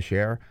 $8 a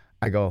share.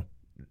 I go,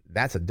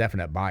 that's a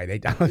definite buy,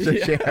 $8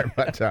 a share,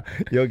 but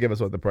you'll give us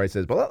what the price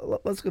is.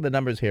 But let's look at the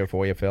numbers here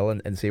for you, Phil,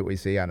 and see what we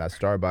see on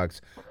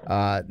Starbucks.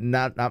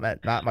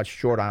 Not much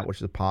short on it, which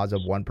is a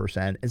positive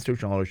 1%.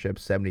 Institutional ownership,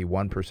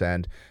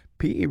 71%.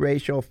 PE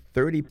ratio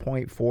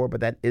 30.4,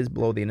 but that is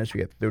below the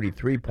industry at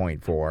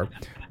 33.4.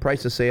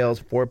 Price of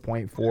sales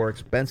 4.4,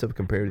 expensive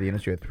compared to the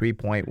industry at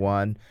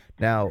 3.1.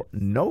 Now,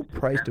 no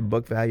price to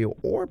book value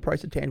or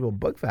price to tangible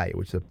book value,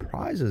 which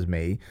surprises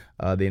me.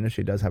 The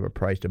industry does have a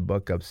price to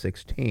book of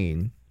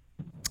 16.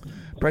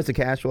 Price to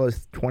cash flow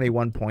is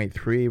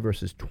 21.3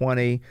 versus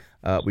 20.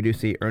 We do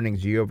see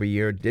earnings year over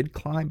year did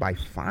climb by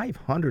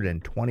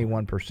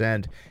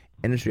 521%.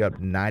 Industry up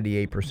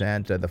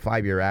 98%. The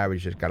 5-year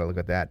average, just got to look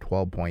at that,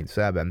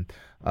 12.7.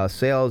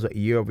 Sales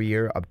year over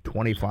year up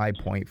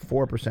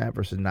 25.4%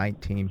 versus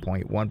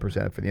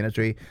 19.1% for the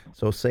industry.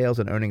 So sales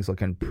and earnings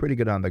looking pretty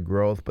good on the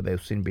growth, but they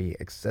seem to be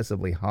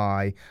excessively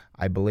high.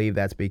 I believe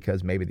that's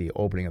because maybe the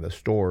opening of the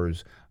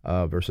stores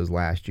versus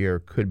last year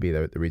could be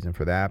the reason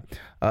for that.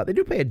 They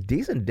do pay a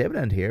decent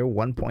dividend here,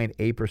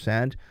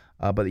 1.8%,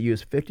 but they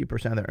use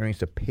 50% of their earnings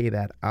to pay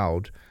that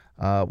out.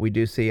 We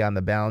do see on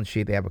the balance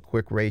sheet they have a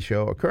current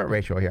ratio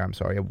here,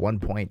 of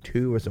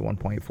 1.2 versus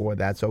 1.4.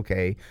 That's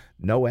okay.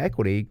 No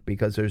equity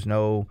because there's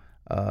no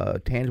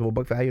tangible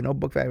book value, no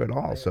book value at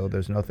all. So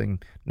there's no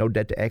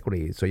debt to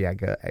equity. So yeah,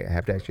 I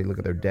have to actually look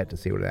at their debt to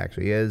see what it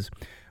actually is.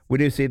 We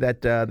do see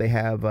that they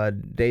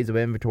have days of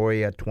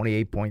inventory at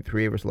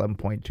 28.3 versus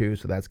 11.2,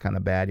 so that's kind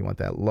of bad. You want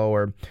that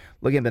lower.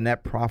 Looking at the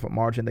net profit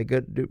margin, they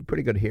do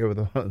pretty good here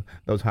with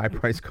those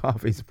high-priced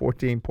coffees,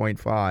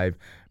 14.5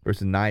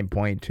 versus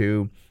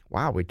 9.2.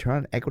 Wow, return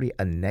on equity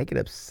a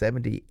negative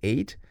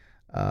 78.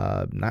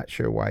 Not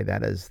sure why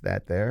that is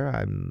there.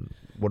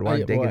 Would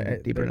want to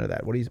dig deeper into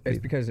that. It's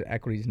because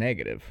equity is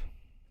negative.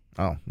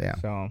 Oh, yeah.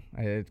 So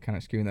it's kind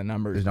of skewing the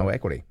numbers. There's no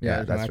equity.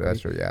 Yeah,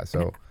 that's true. Yeah.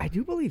 So and I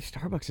do believe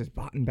Starbucks has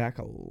bought back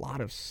a lot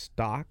of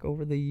stock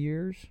over the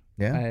years.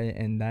 Yeah.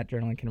 And that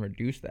generally can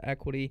reduce the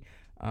equity.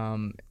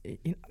 To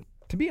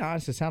be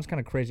honest, it sounds kind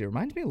of crazy. It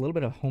reminds me a little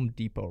bit of Home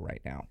Depot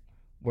right now,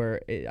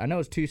 where I know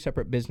it's two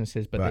separate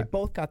businesses, but they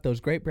both got those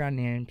great brand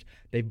names.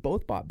 They've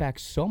both bought back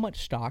so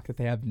much stock that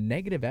they have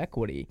negative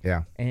equity.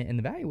 Yeah. And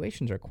the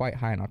valuations are quite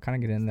high, and I'll kind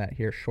of get into that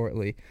here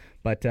shortly.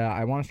 But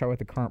I want to start with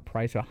the current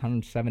price of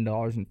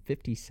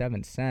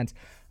 $107.57.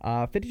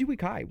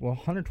 52-week high, well,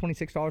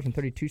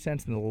 $126.32,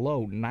 and the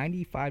low,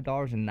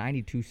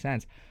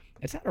 $95.92.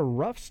 It's had a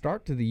rough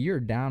start to the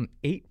year, down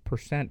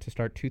 8% to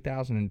start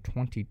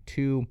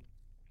 2022.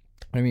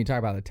 I mean, you talk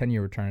about the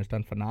 10-year return, it's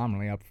done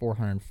phenomenally, up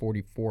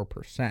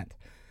 444%.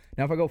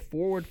 Now, if I go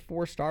forward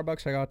for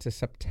Starbucks, I got to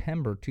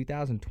September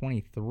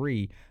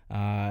 2023.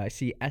 I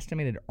see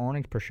estimated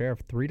earnings per share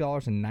of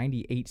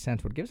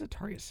 $3.98, which gives a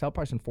target sell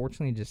price,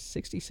 unfortunately, just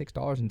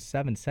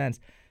 $66.07. That's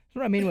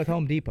what I mean with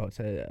Home Depot. It's,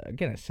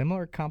 again, a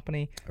similar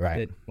company.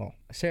 Right.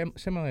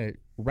 Similarly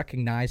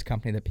recognized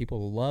company that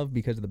people love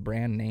because of the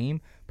brand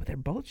name, but they're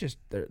both just,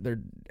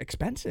 they're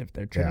expensive.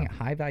 They're trading at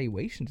high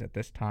valuations at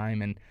this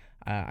time, and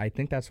I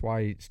think that's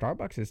why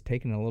Starbucks is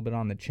taking a little bit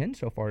on the chin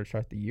so far to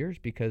start the years,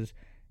 because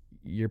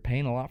you're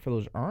paying a lot for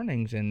those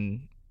earnings,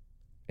 and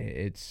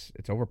it's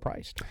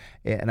overpriced.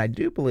 Yeah, and I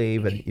do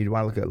believe, and you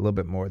want to look at a little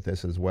bit more at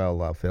this as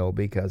well, Phil,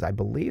 because I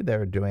believe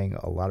they're doing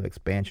a lot of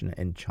expansion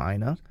in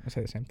China. I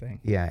say the same thing.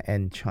 Yeah,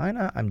 and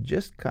China, I'm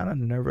just kind of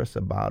nervous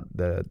about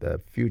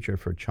the future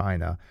for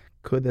China.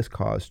 Could this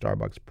cause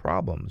Starbucks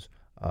problems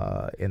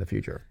in the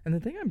future? And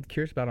the thing I'm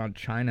curious about on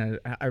China,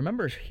 I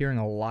remember hearing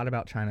a lot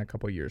about China a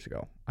couple of years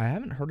ago. I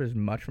haven't heard as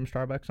much from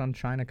Starbucks on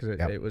China because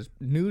it was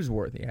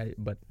newsworthy,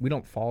 but we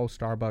don't follow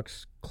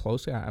Starbucks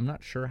closely. I'm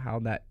not sure how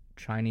that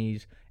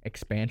Chinese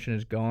expansion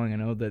is going. I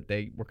know that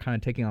they were kind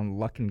of taking on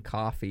Luckin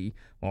Coffee.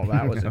 Well,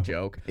 that was a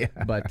joke.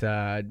 But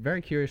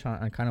very curious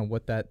on kind of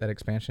what that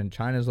expansion in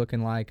China is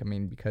looking like. I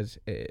mean, because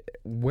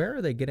where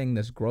are they getting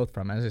this growth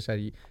from? As I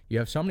said, you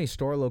have so many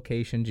store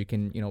locations. You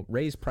can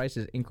raise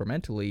prices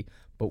incrementally,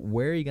 but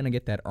where are you going to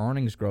get that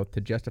earnings growth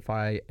to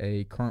justify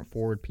a current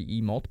forward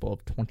PE multiple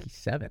of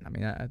 27? I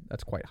mean,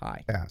 that's quite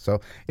high. Yeah,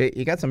 so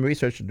you got some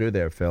research to do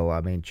there, Phil.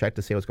 I mean, check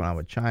to see what's going on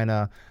with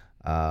China.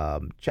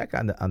 Check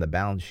on the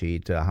balance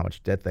sheet how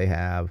much debt they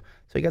have.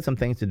 So you got some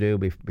things to do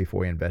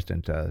before you invest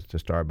into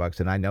Starbucks.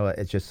 And I know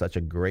it's just such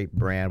a great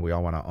brand. We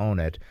all want to own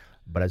it.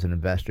 But as an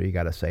investor, you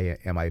got to say,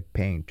 am I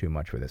paying too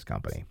much for this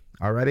company?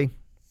 All righty?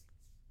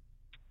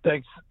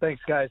 Thanks,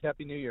 guys.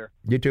 Happy New Year.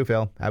 You too,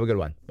 Phil. Have a good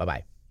one.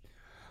 Bye-bye.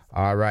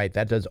 All right.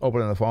 That does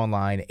open on the phone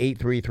line,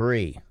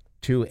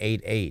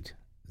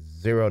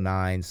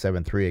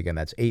 833-288-0973. Again,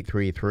 that's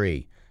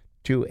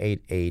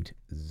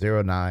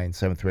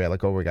 833-288-0973. I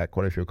look over, we got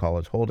quite a few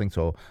callers holding,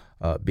 so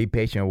be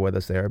patient with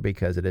us there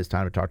because it is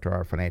time to talk to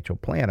our financial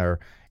planner,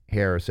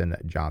 Harrison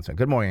Johnson.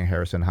 Good morning,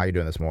 Harrison. How are you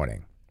doing this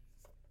morning?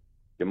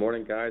 Good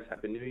morning, guys.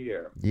 Happy New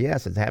Year.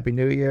 Yes, it's Happy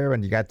New Year,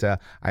 and you got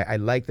I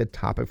like the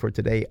topic for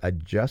today,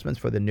 adjustments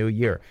for the new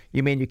year.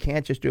 You mean you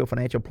can't just do a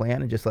financial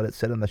plan and just let it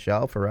sit on the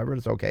shelf forever?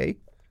 It's okay?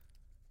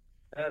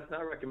 It's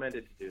not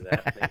recommended to do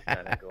that. Things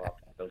kind of go off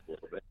the a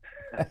little bit.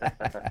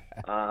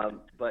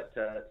 But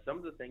some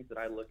of the things that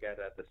I look at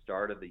the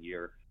start of the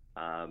year,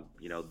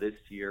 this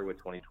year with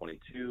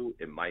 2022,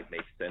 it might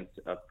make sense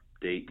to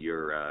update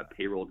your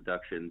payroll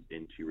deductions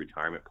into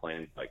retirement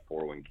plans like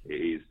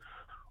 401ks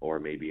or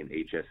maybe an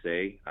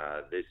HSA.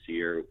 This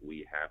year,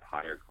 we have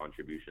higher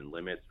contribution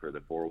limits for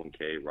the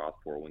 401k, Roth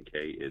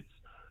 401k. It's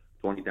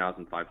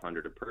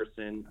 $20,500 a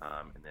person,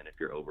 and then if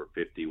you're over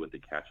 50 with the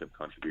catch-up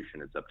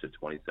contribution, it's up to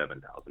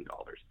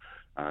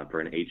 $27,000.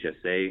 For an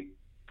HSA,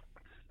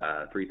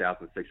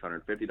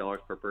 $3,650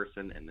 per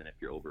person, and then if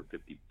you're over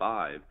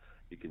 55,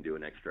 you can do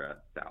an extra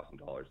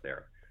 $1,000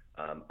 there.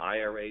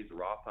 IRAs,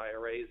 Roth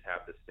IRAs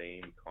have the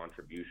same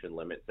contribution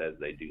limits as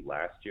they do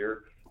last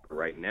year.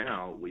 right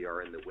now, we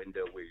are in the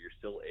window where you're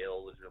still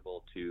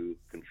eligible to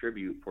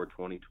contribute for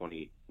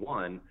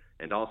 2021,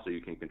 and also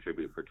you can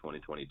contribute for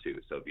 2022.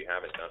 So if you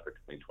haven't done for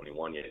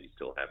 2021 yet, you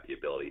still have the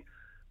ability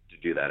to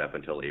do that up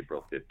until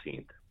April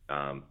 15th.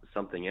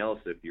 Something else,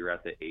 if you're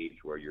at the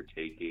age where you're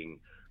taking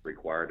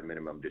required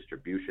minimum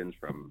distributions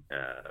from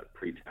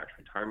pre-tax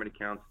retirement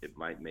accounts, it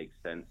might make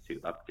sense to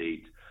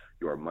update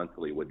your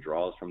monthly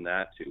withdrawals from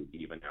that to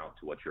even out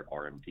to what your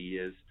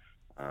RMD is.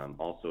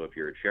 Also, if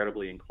you're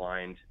charitably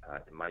inclined,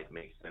 it might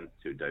make sense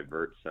to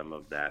divert some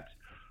of that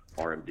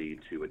RMD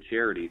to a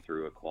charity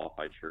through a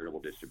qualified charitable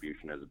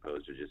distribution as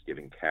opposed to just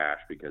giving cash,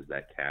 because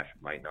that cash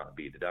might not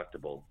be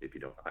deductible if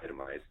you don't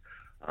itemize.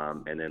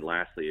 And then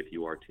lastly, if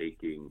you are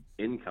taking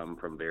income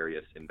from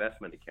various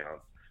investment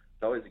accounts,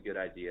 it's always a good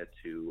idea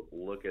to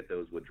look at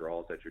those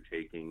withdrawals that you're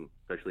taking,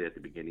 especially at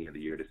the beginning of the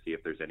year, to see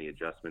if there's any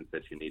adjustments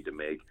that you need to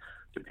make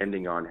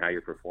depending on how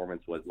your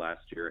performance was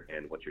last year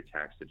and what your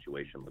tax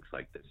situation looks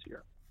like this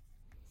year.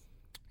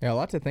 Yeah, a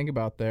lot to think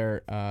about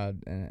there,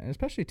 and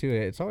especially too.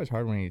 It's always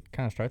hard when you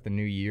kind of start the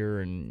new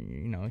year,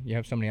 and you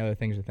have so many other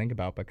things to think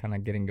about. But kind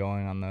of getting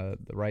going on the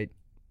right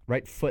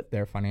foot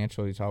there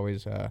financially is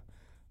always a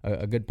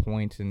good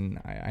point. And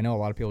I know a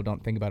lot of people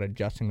don't think about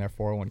adjusting their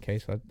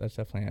 401k, so that's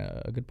definitely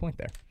a good point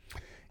there.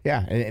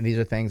 Yeah, and these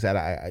are things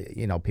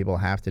that people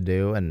have to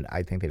do, and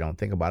I think they don't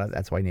think about it.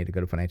 That's why you need a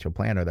good financial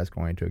planner that's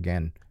going to,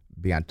 again,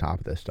 be on top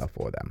of this stuff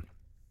for them.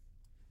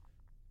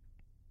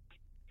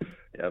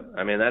 Yeah,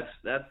 I mean that's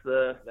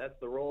the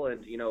role,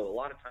 and a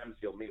lot of times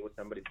you'll meet with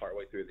somebody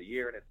partway through the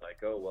year, and it's like,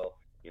 oh well,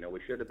 we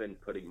should have been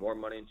putting more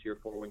money into your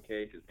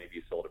 401k because maybe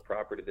you sold a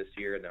property this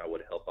year, and that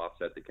would help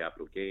offset the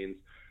capital gains.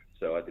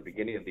 So at the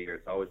beginning of the year,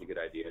 it's always a good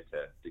idea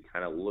to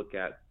kind of look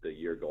at the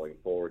year going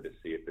forward to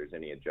see if there's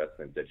any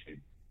adjustments that you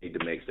need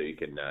to make so you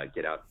can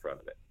get out in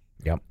front of it.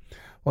 Yep.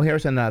 Well,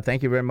 Harrison,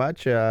 thank you very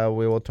much.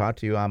 We will talk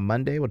to you on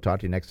Monday. We'll talk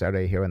to you next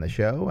Saturday here on the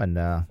show,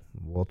 and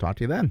we'll talk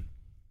to you then.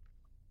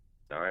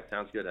 All right.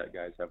 Sounds good,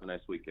 guys. Have a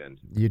nice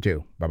weekend. You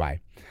too. Bye-bye.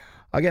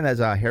 Again, that's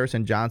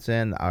Harrison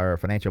Johnson, our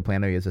financial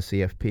planner. He is a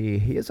CFP.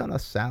 He is on a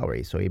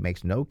salary, so he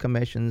makes no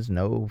commissions,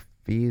 no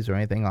fees or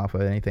anything off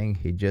of anything.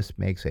 He just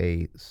makes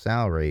a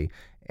salary,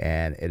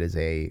 and it is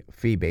a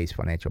fee-based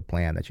financial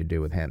plan that you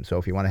do with him. So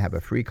if you want to have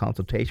a free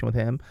consultation with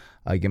him,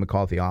 give him a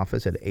call at the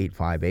office at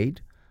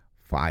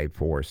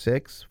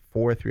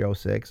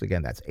 858-546-4306.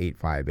 Again, that's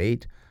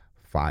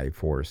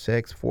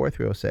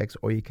 858-546-4306,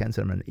 or you can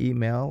send him an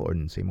email or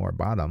see more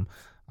about him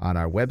on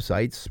our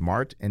website,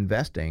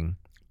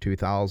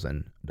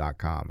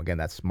 smartinvesting2000.com. Again,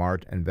 that's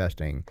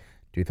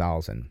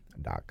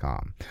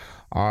smartinvesting2000.com.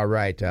 All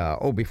right.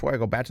 Before I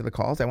go back to the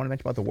calls, I want to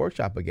mention about the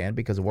workshop again,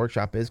 because the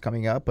workshop is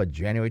coming up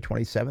January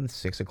 27th,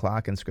 6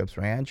 o'clock in Scripps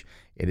Ranch.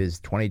 It is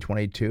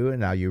 2022, and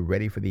now you're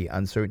ready for the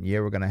uncertain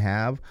year we're going to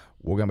have.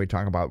 We're going to be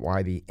talking about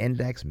why the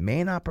index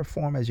may not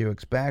perform as you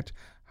expect,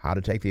 how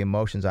to take the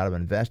emotions out of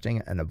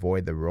investing and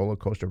avoid the roller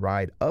coaster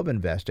ride of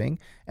investing,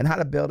 and how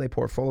to build a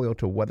portfolio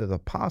to weather the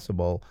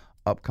possible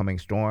upcoming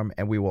storm.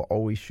 And we will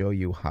always show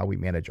you how we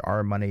manage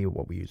our money,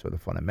 what we use for the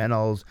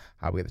fundamentals,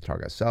 how we get to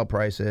target sell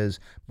prices.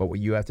 But what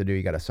you have to do,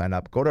 you got to sign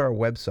up. Go to our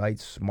website,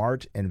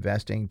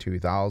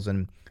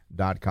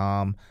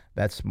 smartinvesting2000.com.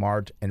 That's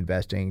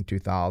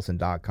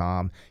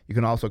smartinvesting2000.com. You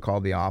can also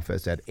call the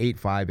office at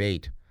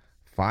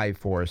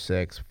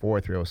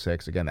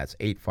 858-546-4306. Again, that's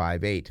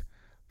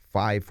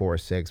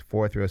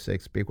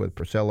 858-546-4306. Speak with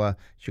Priscilla.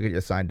 She'll get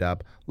you signed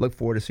up. Look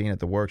forward to seeing you at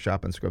the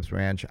workshop in Scripps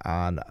Ranch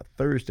on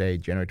Thursday,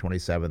 January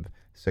 27th,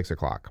 6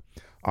 o'clock.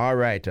 All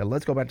right,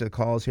 let's go back to the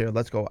calls here.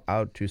 Let's go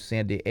out to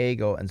San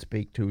Diego and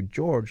speak to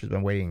George, who's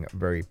been waiting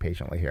very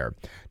patiently here.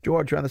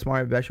 George, you're on the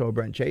Smart Invest Show with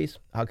Brent Chase.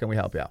 How can we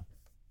help you out?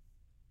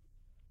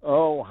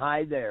 Oh,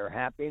 hi there.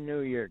 Happy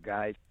New Year,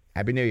 guys.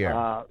 Happy New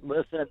Year.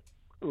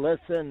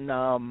 Listen,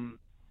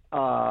 there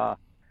are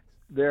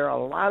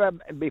a lot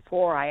of,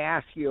 before I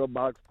ask you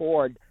about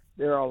Ford,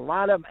 there are a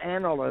lot of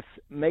analysts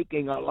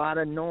making a lot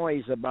of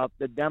noise about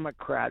the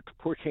Democrats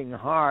pushing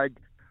hard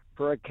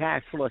for a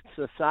cashless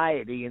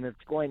society, and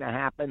it's going to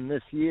happen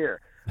this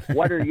year.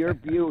 What are your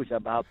views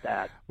about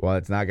that? Well,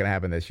 it's not going to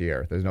happen this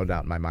year. There's no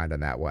doubt in my mind on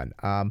that one.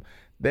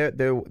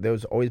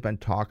 There's always been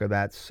talk of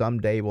that.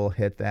 Someday we'll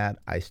hit that.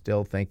 I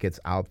still think it's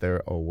out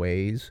there a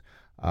ways.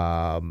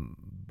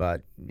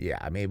 But yeah,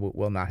 I mean,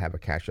 we'll not have a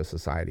cashless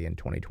society in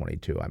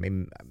 2022. I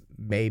mean,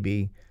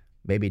 maybe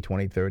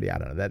 2030. I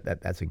don't know.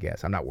 That's a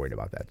guess. I'm not worried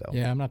about that though.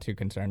 Yeah, I'm not too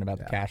concerned about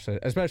the cashless,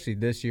 especially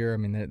this year. I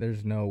mean,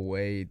 there's no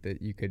way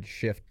that you could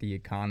shift the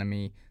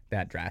economy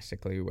that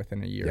drastically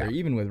within a year. Yeah.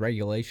 Even with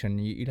regulation,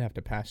 you'd have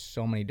to pass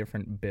so many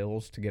different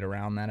bills to get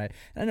around that.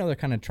 I know they're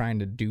kind of trying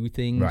to do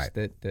things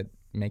that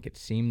make it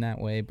seem that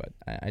way, but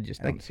I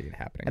just don't see it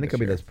happening. And it could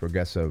be this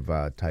progressive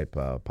type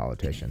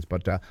politicians.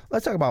 But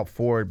let's talk about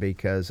Ford,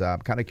 because I'm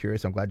kind of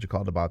curious. I'm glad you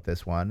called about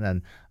this one.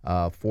 And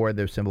Ford,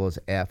 their symbol is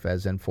F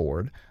as in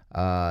Ford.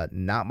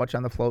 Not much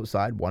on the float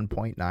side,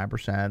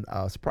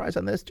 1.9%. Surprise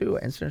on this too,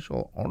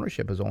 institutional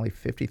ownership is only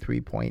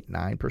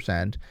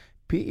 53.9%.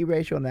 PE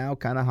ratio now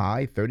kind of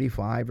high,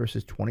 35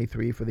 versus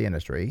 23 for the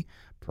industry.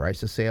 Price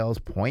to sales,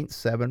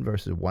 0.7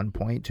 versus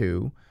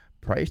 1.2.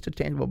 Price to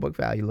tangible book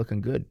value looking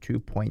good,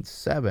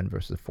 2.7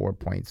 versus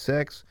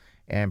 4.6.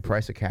 And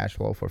price to cash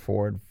flow for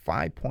Ford,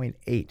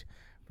 5.8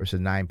 versus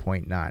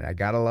 9.9. I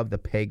got to love the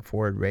PEG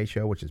Ford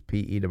ratio, which is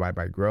PE divided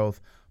by growth,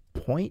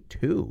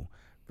 0.2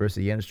 versus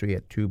the industry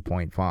at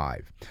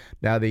 2.5.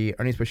 Now, the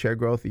earnings per share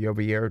growth year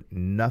over year,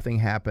 nothing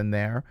happened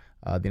there.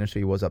 The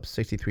industry was up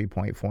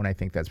 63.4, and I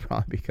think that's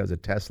probably because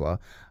of Tesla.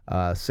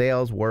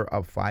 Sales were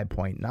up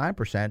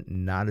 5.9%,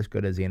 not as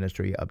good as the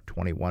industry, up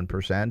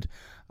 21%.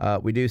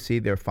 We do see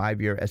their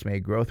 5-year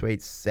estimated growth rate,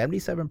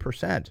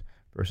 77%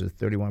 versus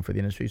 31 for the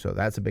industry, so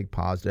that's a big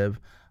positive.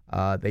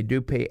 They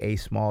do pay a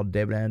small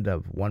dividend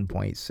of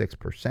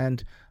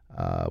 1.6%.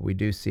 We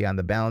do see on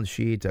the balance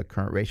sheet a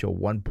current ratio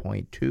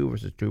 1.2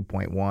 versus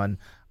 2.1.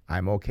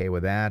 I'm okay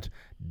with that.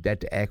 Debt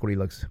to equity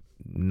looks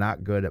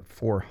not good at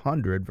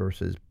 400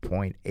 versus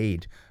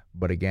 0.8.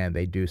 But again,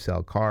 they do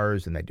sell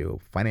cars and they do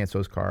finance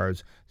those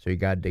cars. So you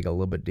got to dig a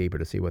little bit deeper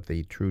to see what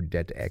the true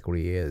debt to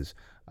equity is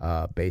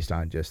based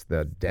on just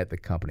the debt the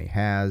company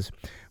has.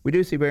 We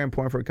do see very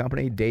important for a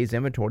company, days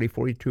inventory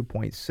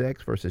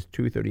 42.6 versus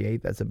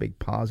 238. That's a big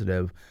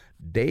positive.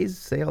 Days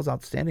sales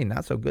outstanding,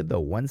 not so good though,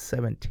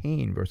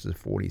 117 versus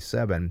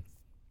 47.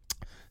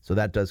 So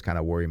that does kind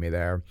of worry me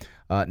there.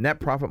 Net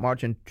profit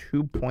margin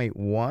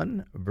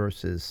 2.1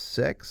 versus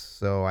 6.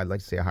 So I'd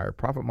like to see a higher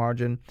profit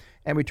margin.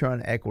 And return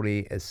on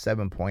equity is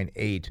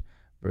 7.8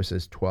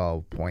 versus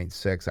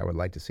 12.6. I would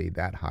like to see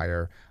that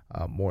higher,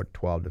 more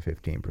 12 to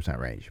 15%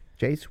 range.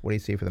 Chase, what do you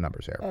see for the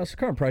numbers here? So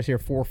current price here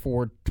for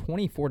Ford,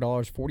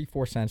 $24.44.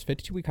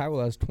 52-week high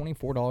was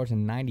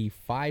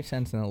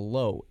 $24.95 and a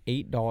low,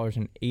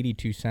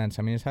 $8.82.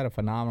 I mean, it's had a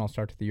phenomenal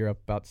start to the year, up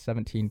about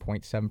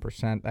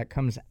 17.7%. That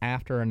comes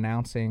after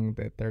announcing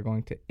that they're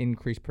going to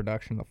increase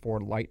production of the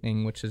Ford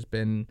Lightning, which has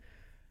been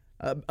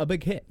a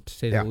big hit, to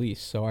say the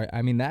least. So,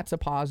 I mean, that's a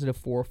positive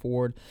for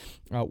Ford.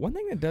 One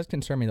thing that does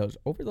concern me, though, is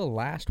over the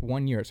last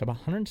 1 year, it's up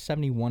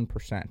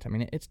 171%. I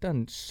mean, it's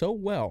done so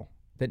well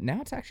that now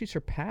it's actually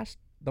surpassed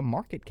the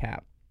market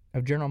cap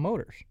of General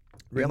Motors.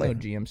 Really? Even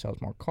though GM sells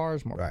more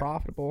cars, more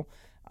profitable.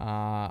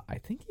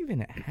 I think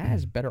even it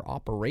has better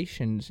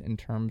operations in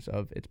terms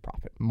of its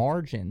profit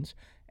margins.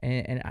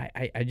 And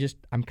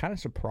I'm kind of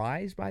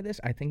surprised by this.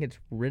 I think it's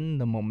ridden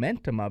the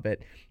momentum of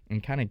it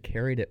and kind of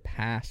carried it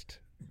past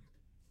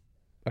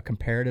a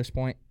comparative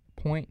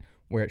point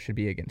where it should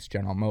be against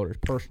General Motors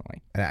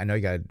personally. And I know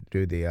you got to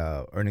do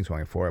the earnings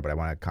going forward, but I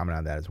want to comment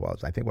on that as well.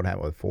 So I think what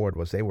happened with Ford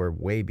was they were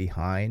way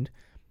behind,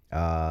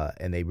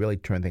 and they really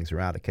turned things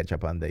around to catch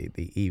up on the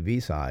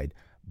EV side.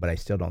 But I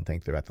still don't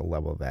think they're at the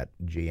level that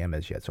GM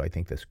is yet. So I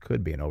think this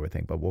could be an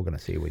overthink, but we're going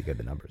to see when we get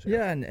the numbers here.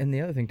 Yeah, and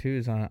the other thing, too,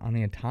 is on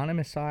the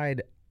autonomous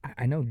side,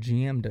 I know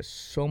GM does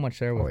so much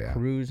there with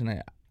Cruise,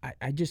 and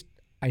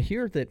I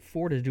hear that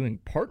Ford is doing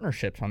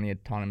partnerships on the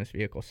autonomous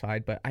vehicle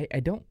side, but I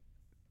don't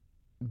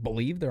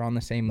believe they're on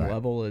the same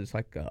level as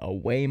like a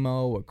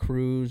Waymo, a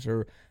Cruise,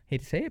 or hate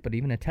to say it, but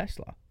even a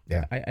Tesla.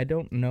 Yeah. I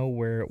don't know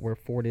where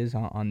Ford is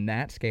on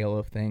that scale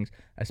of things,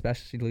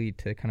 especially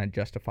to kind of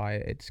justify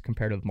its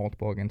comparative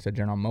multiple against a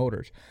General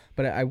Motors.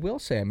 But I will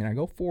say, I mean, I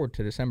go forward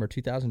to December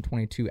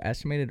 2022,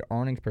 estimated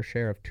earnings per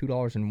share of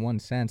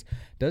 $2.01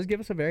 does give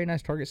us a very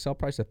nice target sell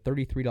price of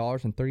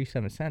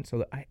 $33.37.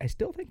 So I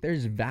still think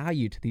there's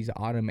value to these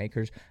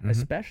automakers,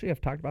 especially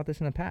I've talked about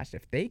this in the past.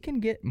 If they can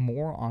get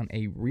more on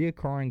a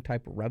reoccurring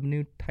type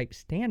revenue type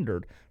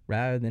standard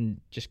rather than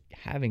just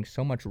having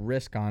so much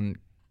risk on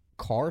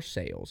car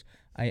sales,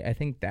 I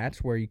think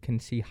that's where you can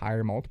see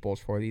higher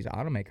multiples for these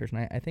automakers.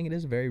 And I think it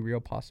is a very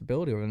real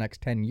possibility over the next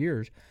 10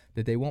 years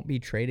that they won't be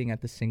trading at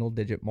the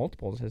single-digit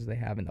multiples as they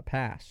have in the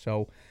past.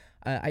 So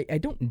I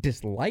don't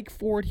dislike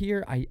Ford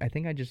here. I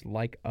think I just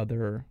like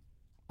other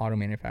auto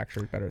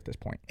manufacturers better at this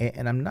point.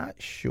 And I'm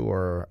not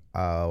sure,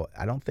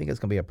 I don't think it's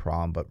going to be a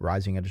problem, but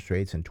rising interest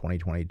rates in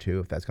 2022,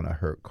 if that's going to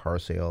hurt car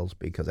sales,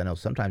 because I know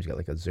sometimes you get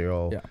like a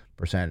 0%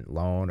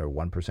 loan or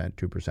 1%,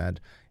 2%.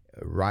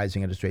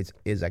 Rising interest rates,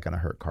 is that going to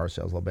hurt car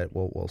sales a little bit?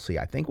 We'll see.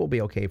 I think we'll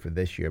be okay for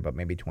this year, but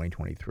maybe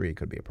 2023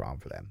 could be a problem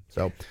for them.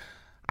 So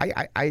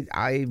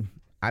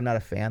I'm not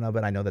a fan of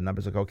it. I know the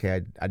numbers look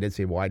okay. I did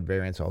see a wide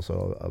variance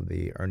also of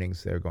the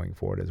earnings there going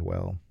forward as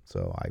well.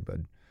 So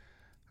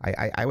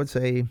I would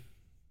say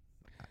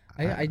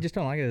I just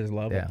don't like it as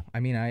level. Yeah. I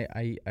mean,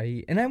 I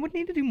would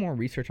need to do more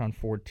research on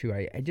Ford too.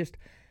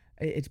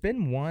 It's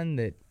been one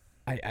that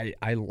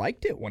I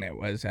liked it when it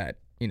was at,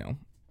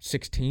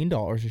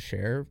 $16 a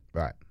share.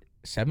 Right.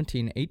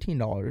 $17,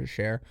 $18 a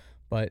share,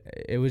 but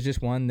it was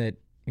just one that,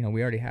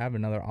 we already have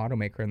another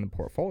automaker in the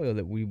portfolio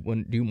that we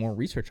wouldn't do more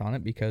research on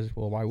it because,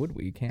 well, why would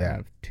we? You can't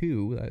have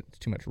two. That's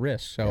too much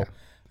risk. So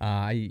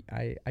I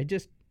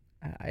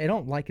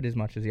don't like it as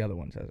much as the other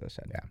ones, as I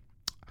said. Yeah.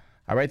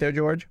 All right there,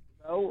 George?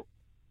 Oh,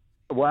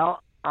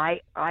 well,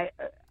 I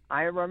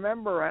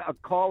remember a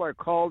caller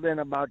called in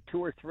about 2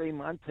 or 3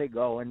 months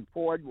ago, and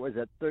Ford was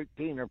at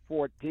 13 or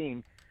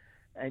 14.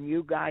 and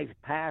you guys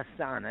passed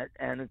on it,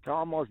 and it's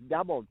almost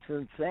doubled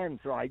since then.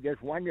 So I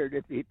just wondered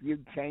if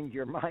you'd change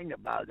your mind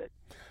about it.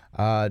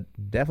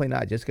 Definitely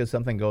not. Just because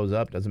something goes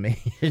up doesn't mean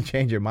you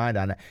change your mind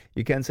on it.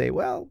 You can say,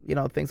 well,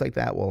 things like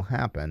that will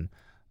happen,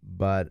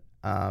 but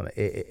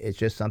it's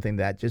just something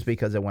that just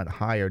because it went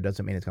higher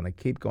doesn't mean it's going to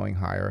keep going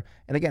higher.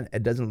 And again,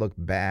 it doesn't look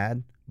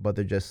bad, but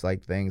they're just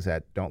like things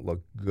that don't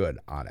look good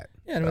on it.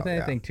 Yeah, and with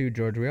anything too,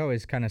 George, we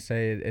always kind of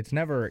say it's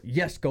never,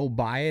 yes, go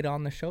buy it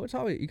on the show. It's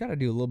always, you got to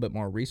do a little bit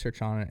more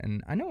research on it.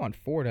 And I know on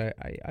Ford,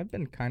 I've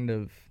been kind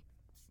of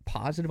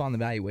positive on the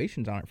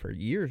valuations on it for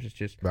years. It's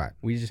just,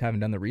 we just haven't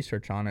done the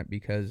research on it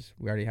because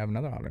we already have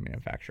another auto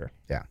manufacturer.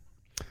 Yeah.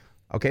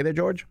 Okay there,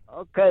 George?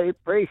 Okay,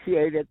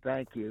 appreciate it.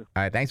 Thank you.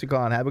 All right, thanks for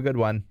calling. Have a good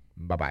one.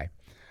 Bye-bye.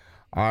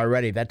 All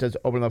righty, that does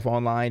open the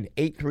phone line,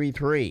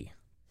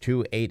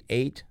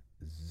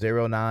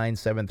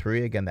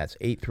 833-288-0973. Again, that's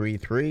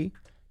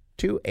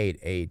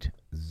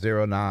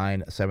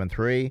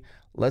 833-288-0973.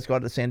 Let's go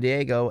out to San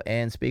Diego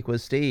and speak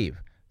with Steve.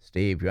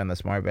 Steve, you're on the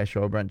Smart Best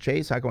Show, Brent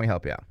Chase. How can we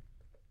help you?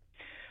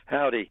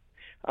 Howdy.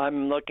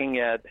 I'm looking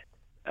at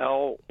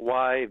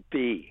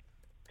LYV,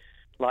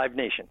 Live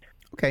Nation.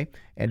 Okay.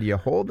 And do you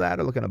hold that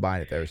or looking to buy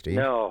it there, Steve?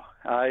 No.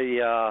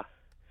 I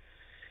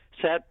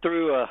sat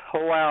through a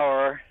whole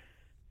hour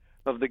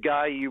of the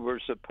guy you were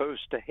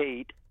supposed to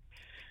hate,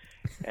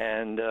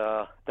 and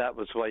that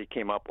was what he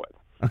came up with.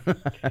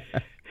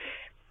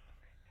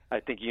 I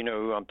think you know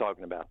who I'm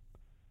talking about.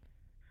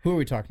 Who are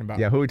we talking about?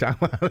 Yeah, who are we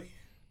talking about?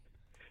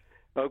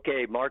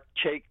 Okay, Mark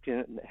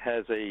Chaikin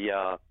has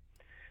a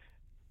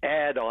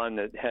ad on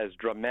that has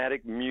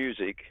dramatic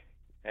music,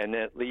 and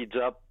it leads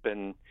up,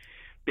 and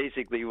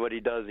basically what he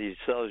does, he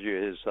sells you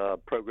his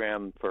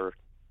program for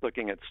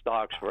looking at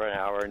stocks for an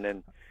hour, and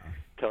then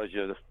tells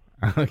you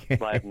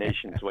Live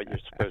Nation's what you're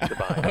supposed to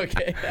buy.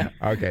 Okay.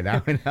 Okay,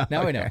 now we know.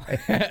 Now we know.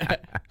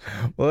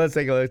 Well, let's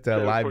take a look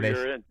at Live for your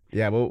Nation.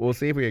 Yeah, we'll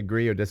see if we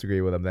agree or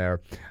disagree with them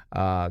there.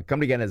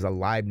 Come again as a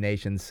Live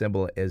Nation,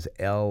 symbol is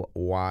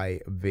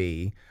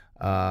LYV.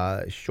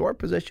 Short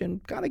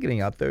position, kind of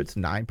getting up there. It's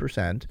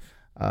 9%.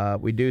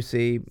 We do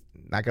see,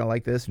 not going to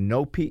like this,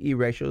 no PE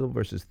ratio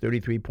versus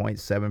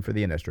 33.7 for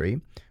the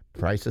industry.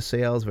 Price of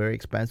sales, very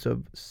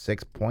expensive,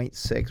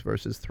 6.6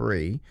 versus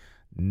 3.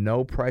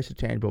 No price to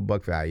tangible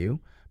book value.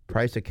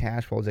 Price to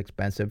cash flow is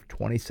expensive,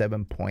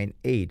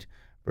 27.8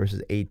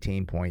 versus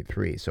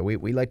 18.3. So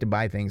we like to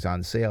buy things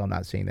on sale. I'm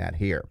not seeing that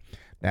here.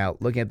 Now,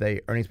 looking at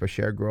the earnings per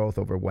share growth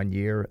over 1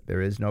 year,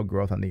 there is no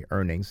growth on the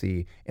earnings.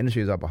 The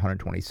industry is up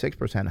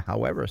 126%.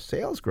 However,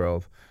 sales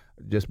growth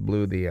just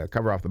blew the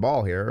cover off the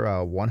ball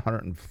here,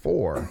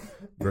 104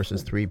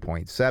 versus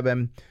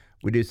 3.7.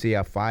 We do see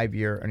a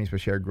 5-year earnings per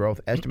share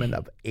growth estimate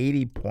of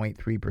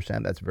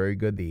 80.3%. That's very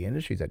good. The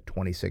industry's at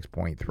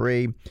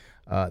 26.3.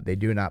 They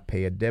do not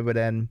pay a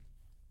dividend.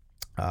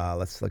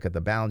 Let's look at the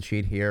balance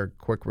sheet here.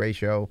 Quick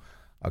ratio,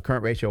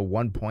 current ratio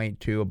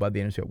 1.2, above the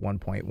industry at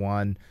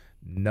 1.1.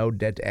 No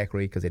debt to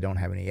equity because they don't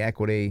have any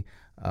equity.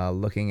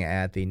 Looking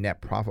at the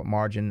net profit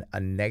margin, a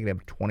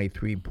negative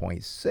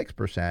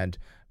 23.6%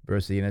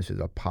 versus the industry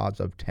is a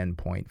positive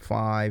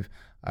 10.5.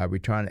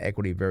 Return on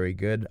equity, very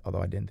good,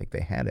 although I didn't think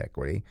they had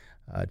equity.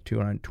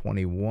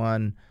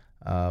 221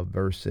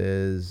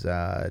 versus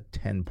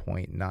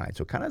 10.9.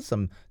 So kind of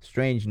some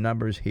strange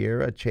numbers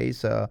here.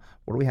 Chase, what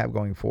do we have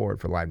going forward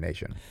for Live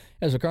Nation?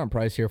 As the current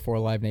price here for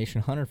Live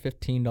Nation,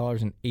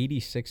 $115.86,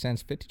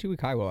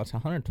 52-week high, well, that's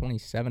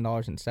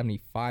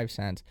 $127.75.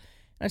 And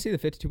I see the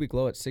 52-week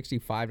low at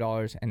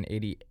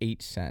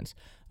 $65.88.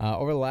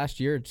 Over the last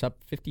year, it's up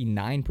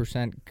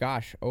 59%.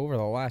 Gosh, over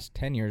the last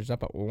 10 years, it's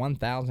up at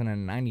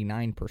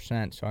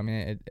 1,099%. So, I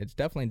mean, it's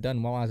definitely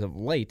done well as of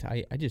late.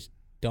 I just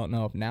don't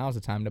know if now's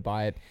the time to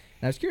buy it.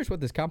 And I was curious what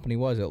this company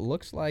was. It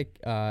looks like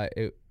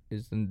it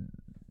is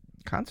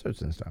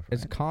concerts and stuff. Right?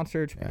 It's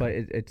concerts, yeah. But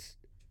it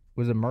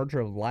was a merger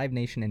of Live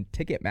Nation and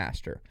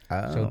Ticketmaster.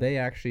 Oh. So they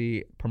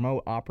actually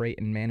promote, operate,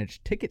 and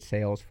manage ticket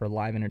sales for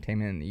live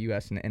entertainment in the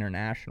U.S. and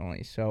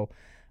internationally. So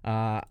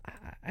I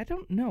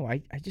don't know.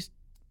 I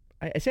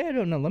say I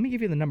don't know. Let me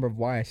give you the number of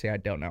why I say I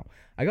don't know.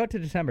 I go to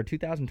December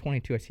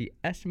 2022. I see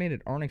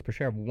estimated earnings per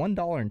share of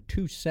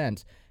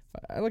 $1.02.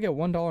 If I look at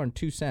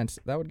 $1.02,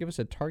 that would give us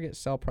a target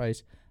sell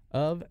price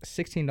of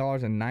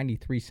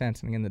 $16.93.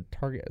 And again, the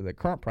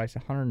current price,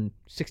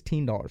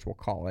 $116, we'll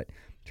call it.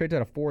 Trades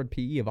at a forward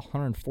PE of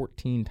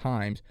 114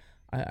 times.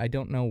 I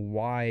don't know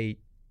why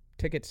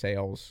ticket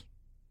sales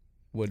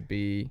would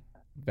be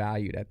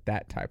valued at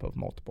that type of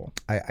multiple.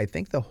 I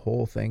think the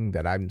whole thing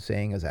that I'm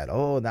saying is that,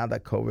 now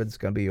that COVID's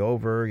going to be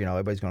over,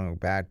 everybody's going to go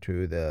back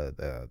to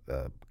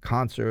the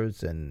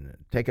concerts and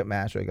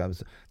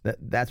Ticketmaster.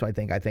 That's what I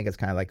think. I think it's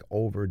kind of like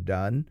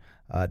overdone.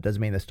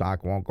 Doesn't mean the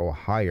stock won't go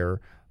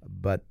higher,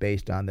 but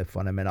based on the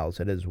fundamentals,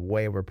 it is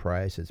way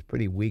overpriced. It's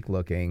pretty weak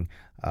looking.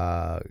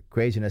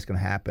 Craziness can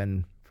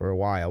happen for a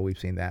while. We've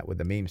seen that with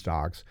the meme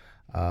stocks.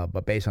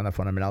 But based on the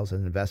fundamentals as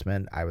an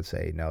investment, I would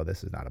say, no,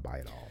 this is not a buy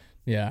at all.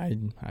 Yeah,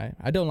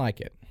 I don't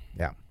like it.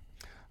 Yeah.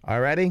 All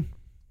righty?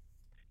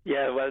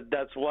 Yeah, well,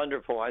 that's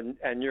wonderful.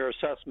 And your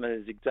assessment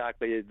is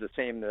exactly the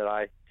same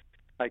that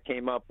I I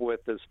came up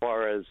with as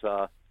far as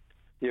the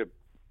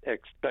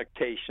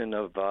expectation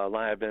of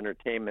live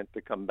entertainment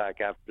to come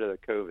back after the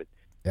COVID.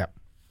 Yep.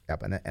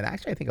 And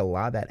actually, I think a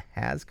lot of that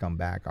has come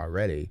back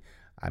already.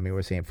 I mean,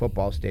 we're seeing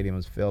football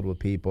stadiums filled with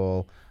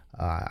people.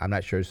 I'm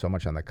not sure so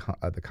much on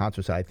the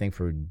concert side. I think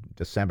for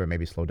December,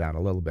 maybe slow down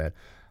a little bit,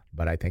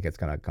 but I think it's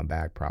going to come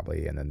back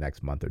probably in the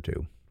next month or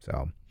two.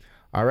 So,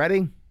 all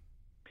righty.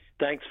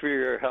 Thanks for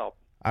your help.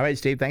 All right,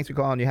 Steve. Thanks for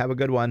calling. You have a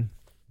good one.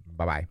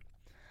 Bye-bye.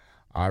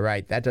 All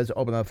right. That does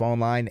open the phone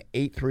line,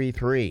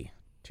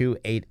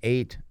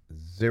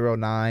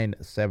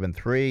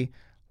 833-288-0973.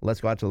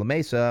 Let's go out to La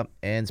Mesa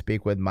and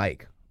speak with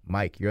Mike.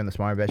 Mike, you're on the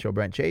Smart Invest Show.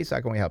 Brent Chase,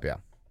 how can we help you?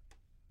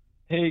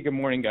 Hey, good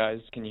morning, guys.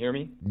 Can you hear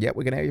me? Yep,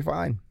 we can hear you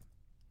fine.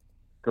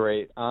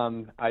 Great.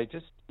 I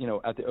just,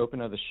 at the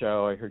open of the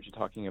show, I heard you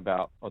talking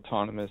about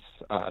autonomous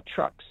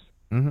trucks.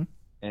 Mm-hmm.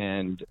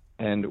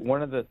 And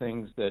one of the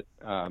things that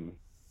I'm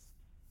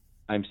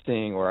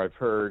seeing, or I've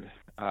heard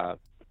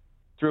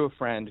through a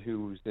friend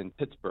who's in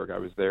Pittsburgh, I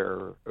was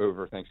there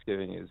over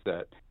Thanksgiving, is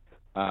that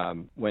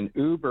when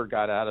Uber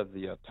got out of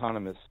the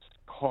autonomous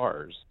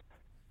cars,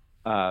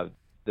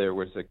 there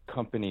was a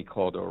company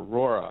called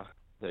Aurora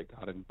that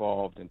got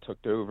involved and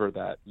took over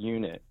that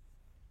unit.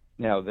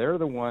 Now they're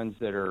the ones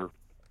that are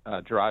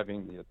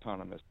driving the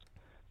autonomous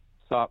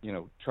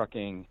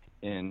trucking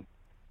in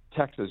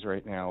Texas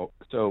right now.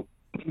 So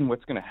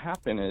what's going to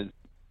happen is,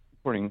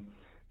 according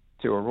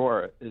to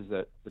Aurora, is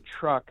that the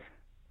truck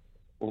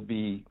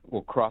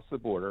will cross the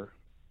border.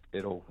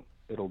 It'll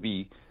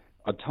be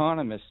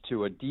autonomous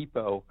to a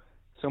depot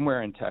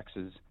somewhere in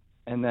Texas,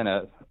 and then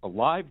a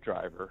live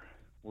driver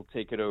will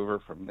take it over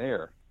from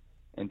there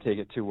and take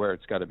it to where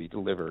it's got to be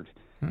delivered.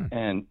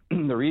 And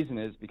the reason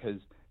is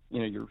because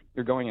you're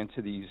going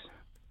into these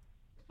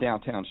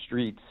downtown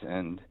streets,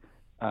 and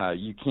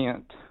you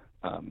can't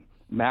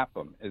map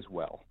them as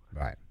well.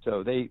 Right.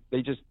 So they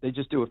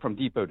just do it from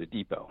depot to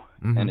depot,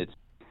 Mm-hmm. and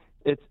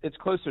it's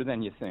closer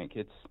than you think.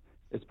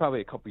 It's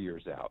probably a couple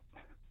years out.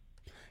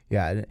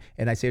 Yeah,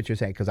 and I see what you're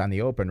saying, because on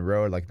the open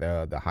road, like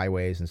the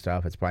highways and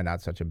stuff, it's probably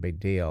not such a big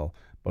deal.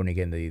 But when you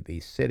get into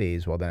these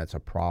cities, well, then it's a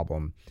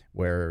problem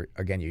where,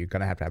 again, you're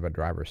going to have a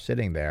driver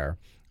sitting there.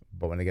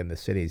 But when they get in the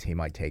cities, he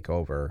might take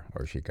over,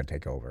 or she could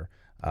take over,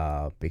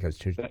 because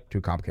it's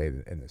too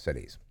complicated in the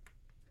cities.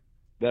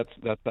 That's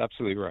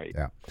absolutely right.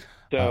 Yeah.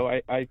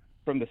 So I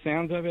from the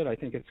sounds of it, I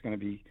think it's going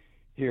to be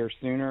here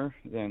sooner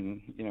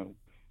than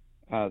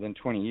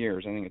 20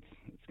 years. I think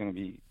it's going to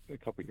be a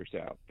couple years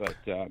out. But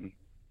and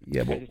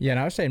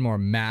I was saying more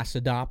mass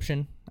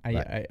adoption.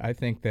 Right. I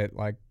think that,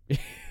 like,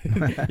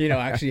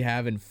 actually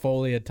having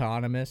fully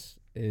autonomous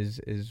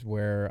is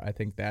where I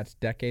think that's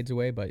decades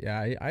away. But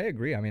yeah, I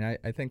agree. I mean,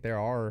 I think there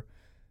are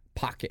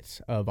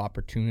pockets of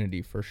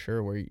opportunity for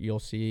sure where you'll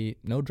see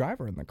no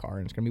driver in the car,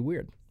 and it's gonna be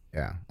weird.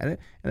 Yeah, and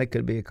it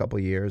could be a couple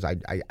of years. I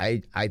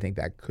think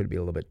that could be a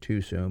little bit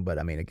too soon. But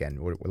I mean, again,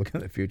 we're looking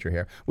at the future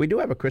here. We do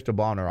have a crystal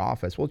ball in our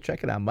office. We'll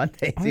check it on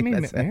Monday. I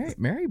mean,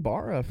 Mary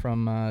Barra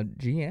from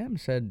GM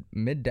said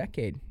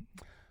mid-decade.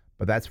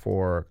 But that's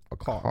for a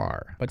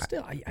car. But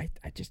still, I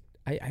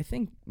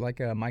think, like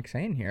Mike's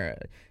saying here,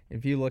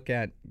 if you look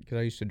at, because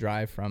I used to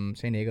drive from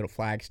San Diego to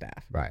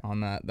Flagstaff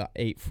on the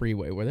 8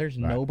 freeway where there's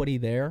nobody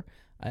there,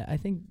 I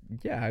think,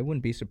 I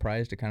wouldn't be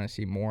surprised to kind of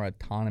see more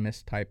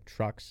autonomous type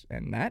trucks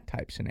and that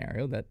type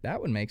scenario.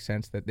 That would make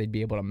sense that they'd be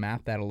able to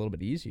map that a little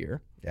bit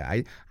easier.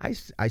 Yeah, I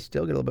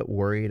still get a little bit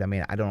worried. I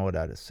mean, I don't know what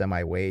a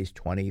semi weighs,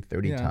 20,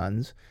 30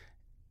 tons,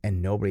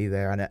 and nobody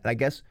there. And I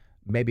guess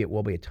maybe it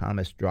will be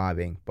autonomous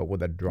driving, but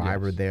with a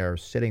driver there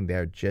sitting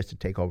there just to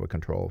take over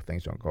control if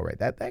things don't go right.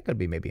 That could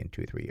be maybe in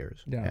 2-3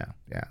 years. Yeah.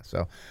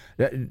 So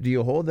do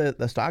you hold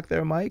the stock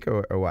there, Mike,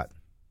 or what?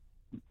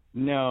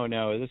 No.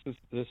 This is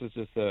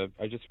just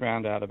I just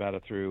found out about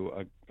it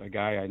through a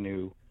guy I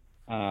knew.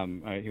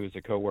 He was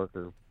a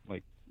coworker.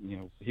 Like,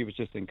 he was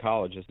just in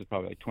college. This is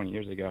probably like 20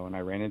 years ago, and I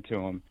ran into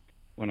him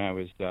when I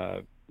was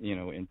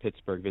in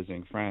Pittsburgh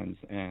visiting friends,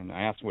 and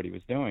I asked what he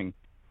was doing.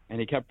 And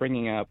he kept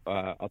bringing up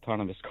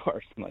autonomous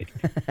cars. I'm like,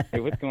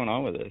 hey, what's going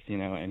on with this?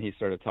 And he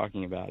started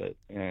talking about it.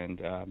 And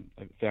I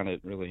found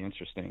it really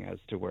interesting as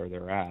to where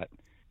they're at.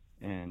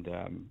 And,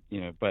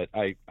 but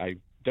I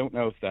don't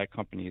know if that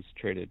company is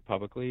traded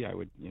publicly. I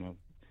would,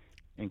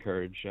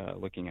 encourage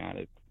looking at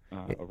it,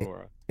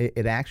 Aurora.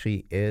 It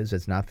actually is.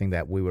 It's nothing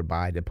that we would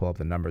buy to pull up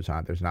the numbers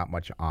on. There's not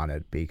much on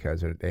it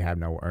because they have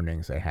no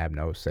earnings. They have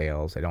no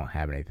sales. They don't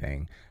have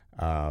anything.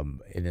 And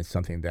it's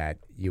something that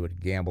you would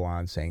gamble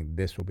on, saying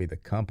this will be the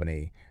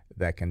company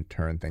that can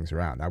turn things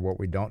around. Now, what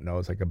we don't know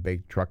is, like a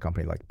big truck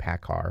company like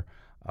PACCAR,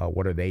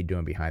 what are they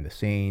doing behind the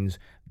scenes?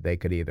 They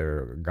could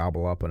either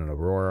gobble up an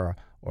Aurora,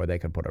 or they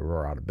could put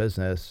Aurora out of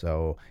business.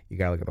 So you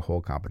got to look at the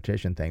whole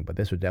competition thing. But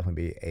this would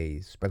definitely be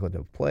a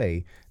speculative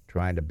play,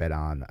 trying to bet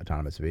on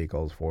autonomous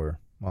vehicles for,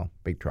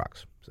 big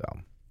trucks. So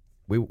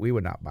we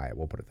would not buy it.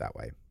 We'll put it that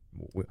way.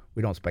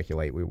 We don't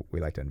speculate. We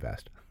like to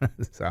invest.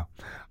 So,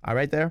 all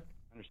right there.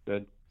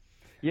 Understood.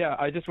 Yeah,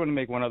 I just want to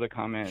make one other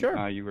comment.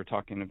 Sure. You were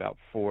talking about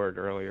Ford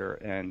earlier,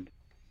 and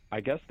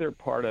I guess they're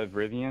part of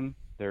Rivian.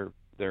 They're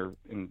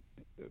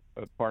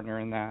a partner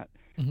in that.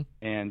 Mhm.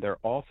 And they're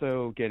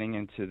also getting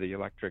into the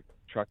electric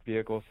truck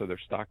vehicle, so their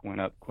stock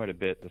went up quite a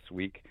bit this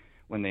week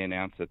when they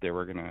announced that they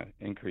were going to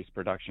increase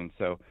production.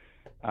 So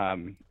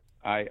I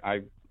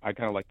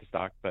kind of like the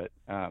stock, but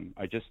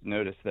I just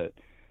noticed that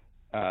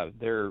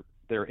they're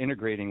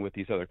integrating with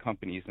these other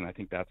companies, and I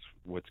think that's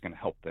what's going to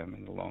help them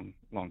in the long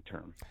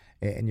term.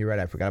 And you're right.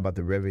 I forgot about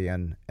the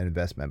Rivian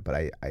investment, but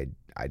I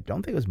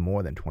don't think it was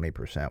more than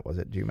 20%. Was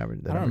it? Do you remember?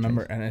 I don't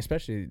remember, and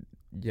especially,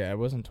 it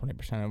wasn't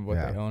 20% of what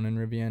they own in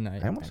Rivian.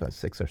 I almost saw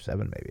 6 or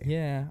 7, maybe.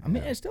 Yeah, I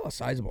mean, it's still a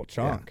sizable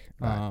chunk.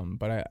 Yeah, right.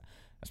 But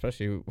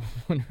especially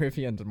when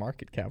Rivian's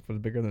market cap was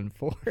bigger than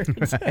Ford.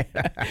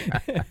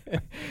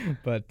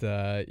 But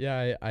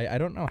I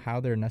don't know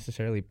how they're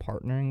necessarily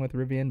partnering with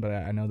Rivian, but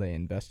I know they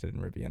invested in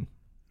Rivian.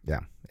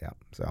 Yeah.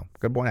 So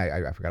good point.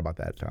 I forgot about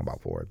that. Talking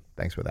about Ford.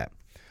 Thanks for that.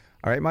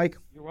 All right, Mike.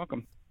 You're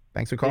welcome.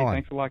 Thanks for calling. Hey,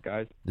 thanks a lot,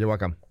 guys. You're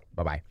welcome.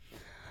 Bye-bye.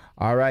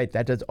 All right,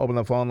 that does open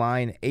the phone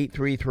line,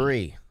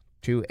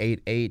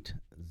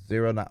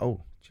 833-288-09.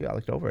 Oh, gee, I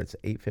looked over. It's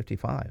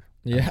 8:55.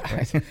 Yeah. I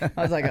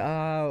was like, what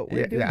are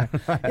you doing?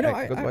 You know,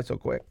 it goes by so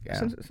quick. Yeah.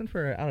 Since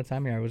we're out of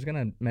time here, I was going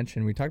to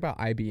mention, we talked about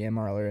IBM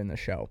earlier in the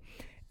show,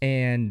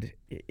 and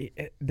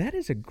that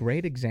is a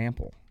great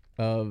example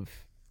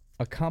of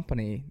a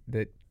company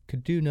that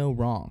could do no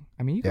wrong.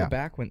 I mean, you go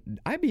back when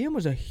IBM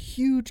was a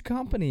huge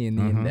company in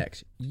the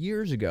index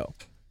years ago.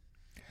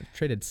 It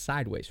traded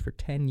sideways for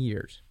 10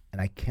 years. And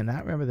I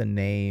cannot remember the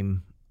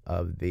name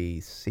of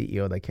the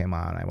CEO that came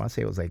on. I want to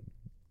say it was like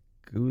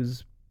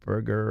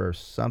Goosberger or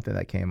something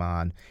that came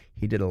on.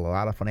 He did a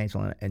lot of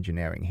financial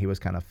engineering. He was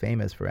kind of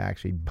famous for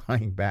actually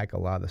buying back a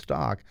lot of the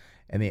stock,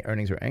 and the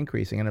earnings were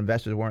increasing, and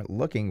investors weren't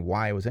looking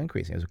why it was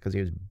increasing. It was because he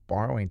was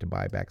borrowing to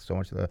buy back so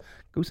much of the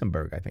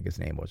Gusenberg, I think his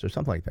name was, or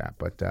something like that.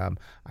 But I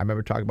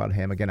remember talking about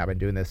him. Again, I've been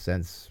doing this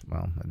since,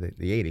 the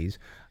 80s.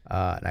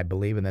 And I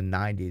believe in the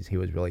 90s he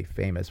was really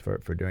famous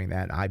for doing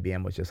that. And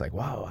IBM was just like,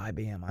 wow,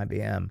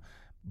 IBM.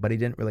 But he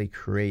didn't really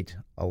create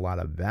a lot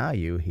of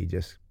value. He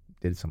just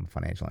did some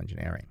financial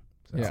engineering.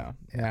 So,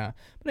 yeah.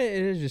 But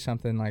it is just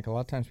something, like, a lot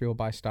of times people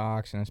buy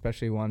stocks, and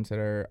especially ones that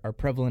are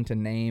prevalent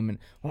in name, and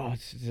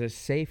it's a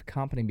safe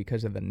company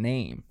because of the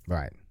name.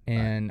 Right.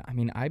 And I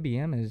mean,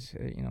 IBM is,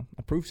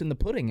 a proof's in the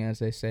pudding, as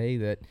they say,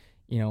 that,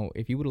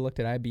 if you would have looked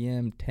at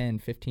IBM 10,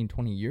 15,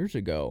 20 years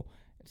ago,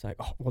 it's like,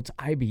 it's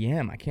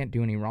IBM. I can't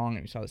do any wrong.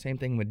 And we saw the same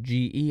thing with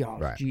GE.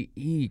 It's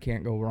GE,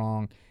 can't go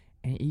wrong.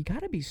 And you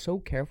got to be so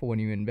careful when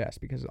you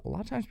invest, because a lot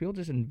of times people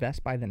just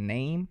invest by the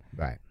name.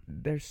 Right.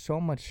 There's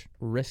so much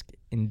risk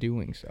in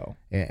doing so.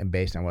 And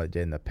based on what it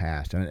did in the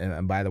past.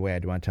 And by the way, I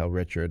do want to tell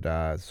Richard,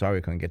 sorry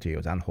we couldn't get to you. It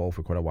was on hold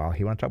for quite a while.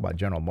 He wanted to talk about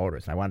General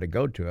Motors. And I wanted to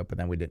go to it, but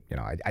then we didn't,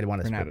 I didn't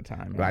want to run out of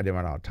time. I didn't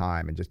run out of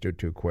time and just do it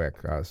too quick.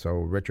 So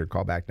Richard,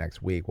 call back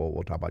next week.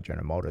 We'll talk about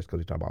General Motors, because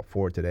we talked about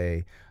Ford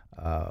today.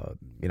 Kind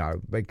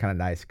of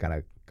nice, kind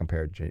of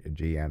compare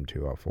GM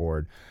to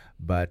Ford.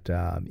 But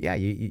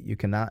you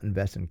cannot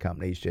invest in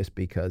companies just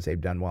because they've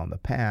done well in the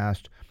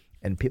past.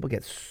 And people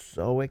get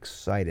so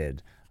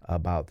excited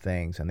about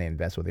things, and they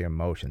invest with their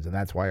emotions. And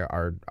that's why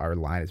our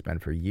line has been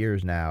for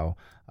years now,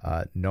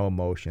 no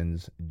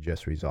emotions,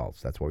 just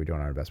results. That's what we do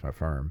in our investment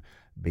firm.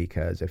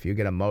 Because if you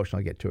get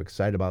emotional, get too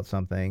excited about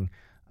something,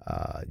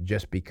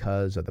 just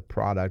because of the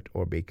product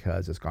or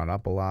because it's gone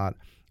up a lot,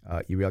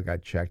 you really got to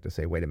check to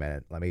say, wait a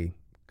minute, let me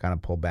kind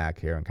of pull back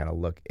here and kind of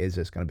look, is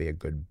this going to be a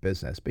good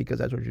business? Because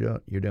that's what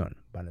you're doing,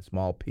 buying a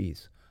small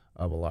piece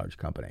of a large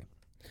company.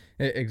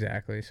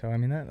 Exactly. So, I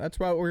mean, that's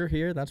why we're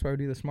here. That's why we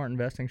do the Smart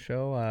Investing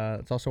Show.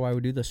 It's also why we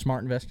do the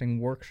Smart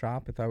Investing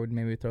Workshop. If I would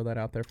maybe throw that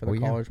out there for the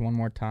callers one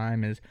more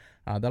time, is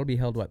that'll be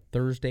held,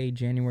 Thursday,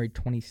 January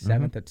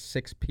 27th at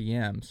 6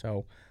 p.m.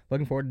 So,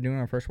 looking forward to doing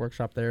our first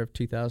workshop there of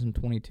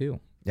 2022.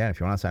 Yeah, if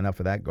you want to sign up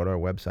for that, go to our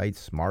website,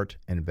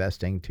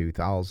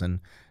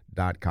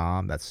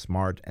 smartinvesting2000.com. That's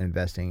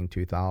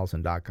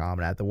smartinvesting2000.com.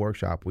 And at the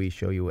workshop, we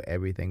show you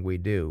everything we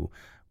do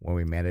when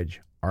we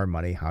manage our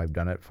money, how I've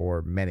done it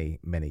for many,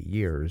 many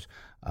years.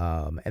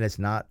 And it's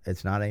not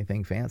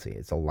anything fancy.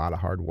 It's a lot of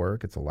hard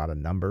work. It's a lot of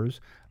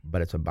numbers.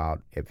 But it's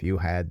about, if you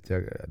had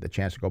the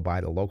chance to go buy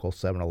the local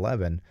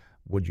 7-Eleven,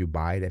 would you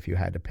buy it if you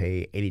had to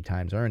pay 80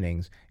 times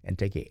earnings and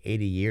take you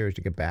 80 years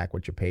to get back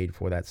what you paid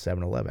for that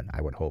 7-Eleven?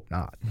 I would hope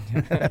not.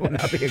 That would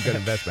not be a good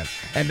investment.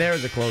 And there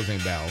is a closing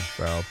bell.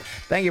 So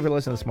thank you for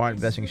listening to the Smart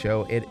Investing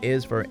Show. It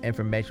is for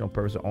informational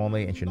purposes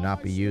only and should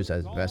not be used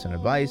as investment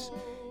advice.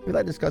 If you'd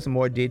like to discuss in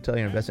more detail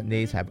your investment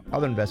needs, have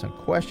other investment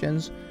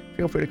questions,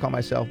 feel free to call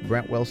myself,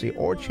 Brent Wilsey,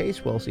 or Chase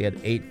Wilsey at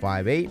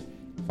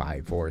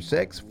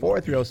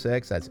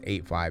 858-546-4306. That's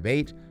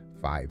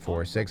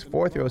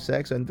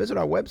 858-546-4306. And visit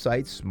our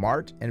website,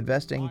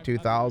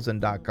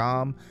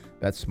 smartinvesting2000.com.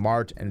 That's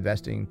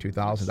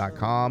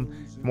smartinvesting2000.com.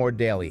 For more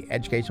daily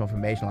educational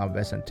information on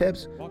investment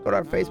tips, go to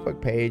our Facebook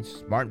page,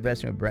 Smart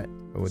Investing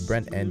with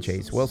Brent and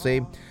Chase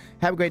Wilsey.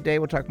 Have a great day.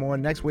 We'll talk more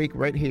next week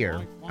right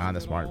here on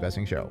the Smart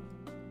Investing Show.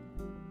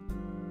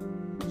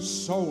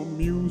 So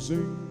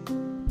amusing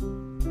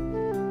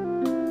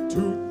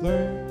to think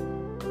that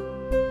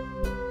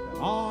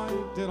I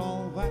did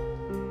all that,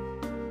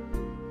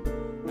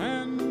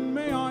 and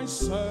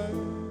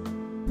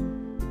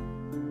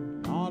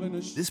out in a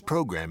This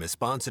program is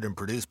sponsored and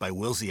produced by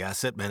Wilsey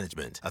Asset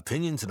Management.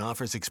 Opinions and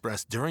offers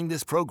expressed during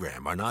this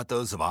program are not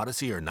those of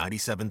Odyssey or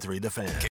 97.3 The Fan.